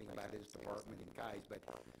the same thing about his department and guys, but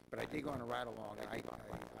I did go on a ride along, and I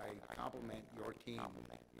compliment your team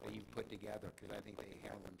that you've put together, because I think they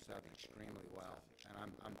handle themselves extremely well,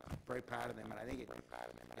 and I'm very proud of them, and I think it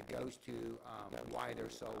goes to why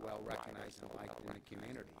they're so well recognized and liked in the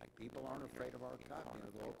community. People aren't afraid of our cop, you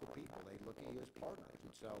know, the local people, they look at you as partners,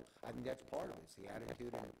 and so I think that's part of it, it's the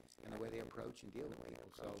attitude and the way they approach and deal with people,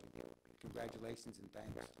 so congratulations and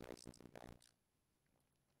thanks. I'll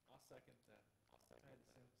second that. I had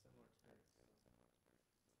the similar experience.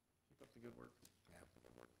 Keep up the good work.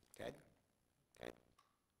 Ted?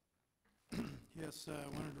 Yes, I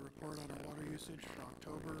wanted to report on our water usage for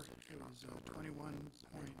October. It was 21.13%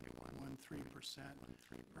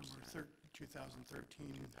 from our 2013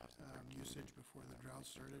 usage before the drought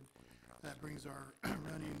started. That brings our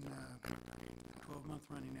running 12-month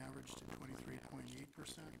running average to 23.8%.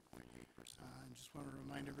 And just want to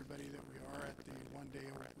remind everybody that we are at the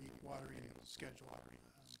one-day-a-week watering schedule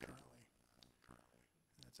currently. And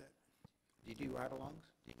that's it. Do you do ride-alongs?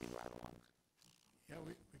 Yeah,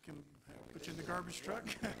 we can put you in the garbage truck.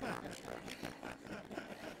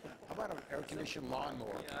 How about an air-conditioned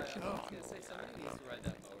lawnmower? Yeah, I was gonna say, somebody needs to ride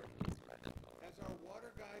that mower. Has our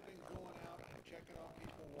water guy been going out and checking on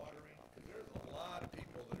people watering? Because there's a lot of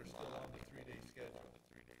people that are still on the 3-day schedule.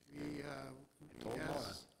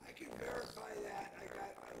 Yes. I can verify that. I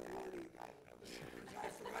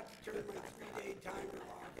forgot to turn my 3-day timer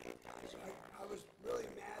off. So I was really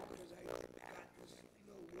mad because I got this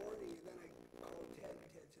little warning, and then I called Ted, and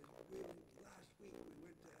Ted said, last week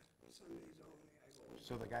we went to Sundays only. I go,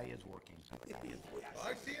 So the guy is working. Well,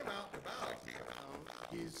 I see him out and about.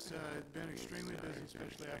 He's been extremely busy,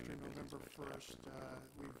 especially after November 1st.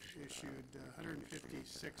 We've issued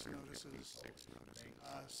 156 notices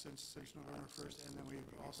since November 1st, and then we've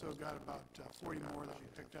also got about 40 more that we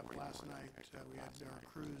picked up last night. We had our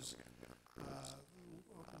crews for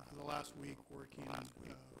the last week working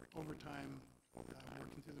overtime,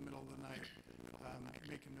 working through the middle of the night,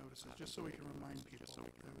 making notices, just so we can remind people with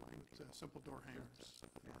simple door hangers that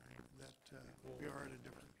we are at a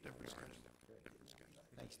different schedule.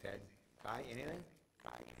 Thanks, Ted. Guy, anything?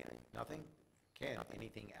 Nothing? Ken,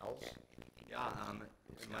 anything else? Yeah,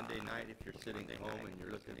 Monday night, if you're sitting at home and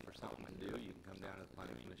you're looking for something to do, you can come down to the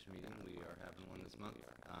planning commission meeting. We are having one this month. A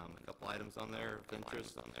couple items on there of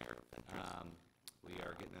interest. We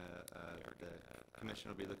are getting the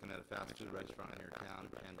commission will be looking at a fast food restaurant here in town.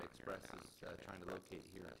 Panda Express is trying to locate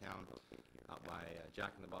here in town out by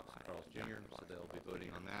Jack in the Box and Carl's Jr., so they'll be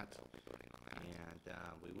voting on that. And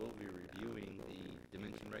we will be reviewing the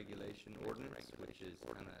dimension regulation ordinance, which is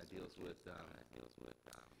kind of deals with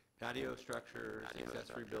patio structures,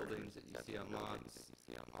 accessory buildings that you see on lots,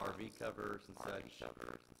 RV covers and such.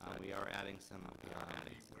 We are adding some.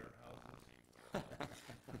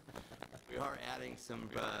 We are adding some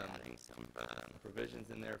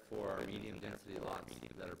provisions in there for our medium density lots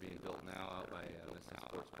that are being built now out by Missing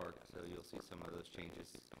Sports Park, so you'll see some of those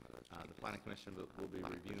changes. The planning commission will be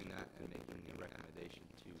reviewing that and making a recommendation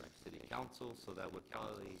to city council, so that would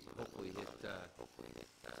probably hopefully hit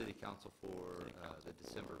city council for the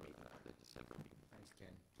December meeting. Thanks,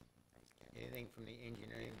 Ken. Anything from the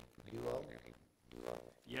engineering duo?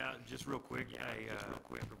 Yeah, just real quick, I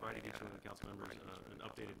provided each of the council members an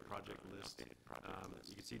updated project list.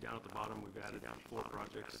 You can see down at the bottom, we've added 4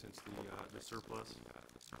 projects since the surplus.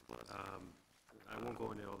 I won't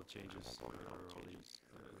go into all the changes, or all these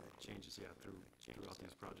changes, throughout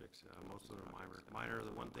these projects. Most of them are minor.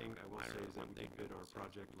 The one thing I will say is that we did bid our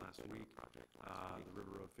project last week, the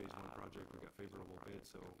River Road Phase 1 project. We got favorable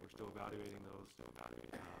bids, so we're still evaluating those. And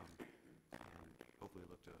hopefully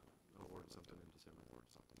look to award something in December.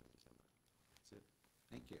 That's it.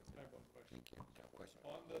 Thank you. I have one question. Thank you. Question.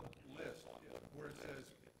 On the list, where it says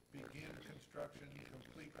begin construction,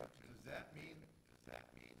 complete, does that mean,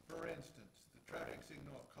 for instance, the traffic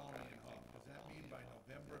signal at Colony and Hawk, does that mean by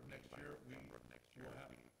November of next year, we will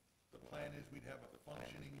have, the plan is we'd have a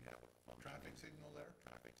functioning traffic signal there?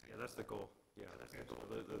 Yeah, that's the goal. Yeah, that's the goal.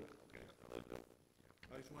 I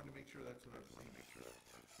just wanted to make sure that's what I was seeing.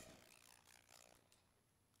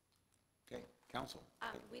 Okay, Council.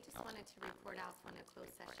 We just wanted to report out from the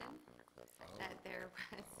closed session that there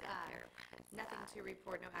was nothing to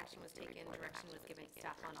report, no action was taken, direction was given to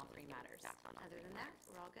staff on all three matters. Other than that,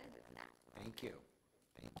 we're all good. Thank you.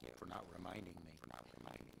 Thank you for not reminding me.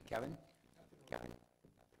 Kevin?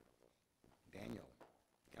 Daniel?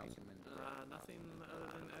 Councilman? Nothing other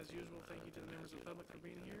than, as usual, thank you to the members of the public for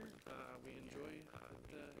being here. We enjoy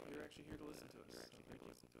that you're actually here to listen to us.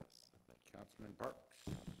 Councilman Parks?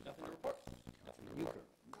 Nothing to report. Euchre?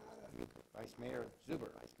 Vice Mayor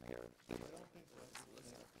Zuber?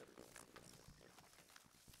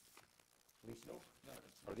 Lisa?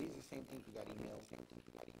 Are these the same things we got emailed?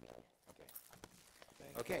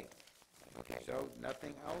 Okay. Okay, so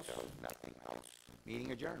nothing else?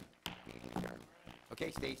 Meeting adjourned.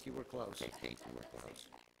 Okay, Stacy, we're closed.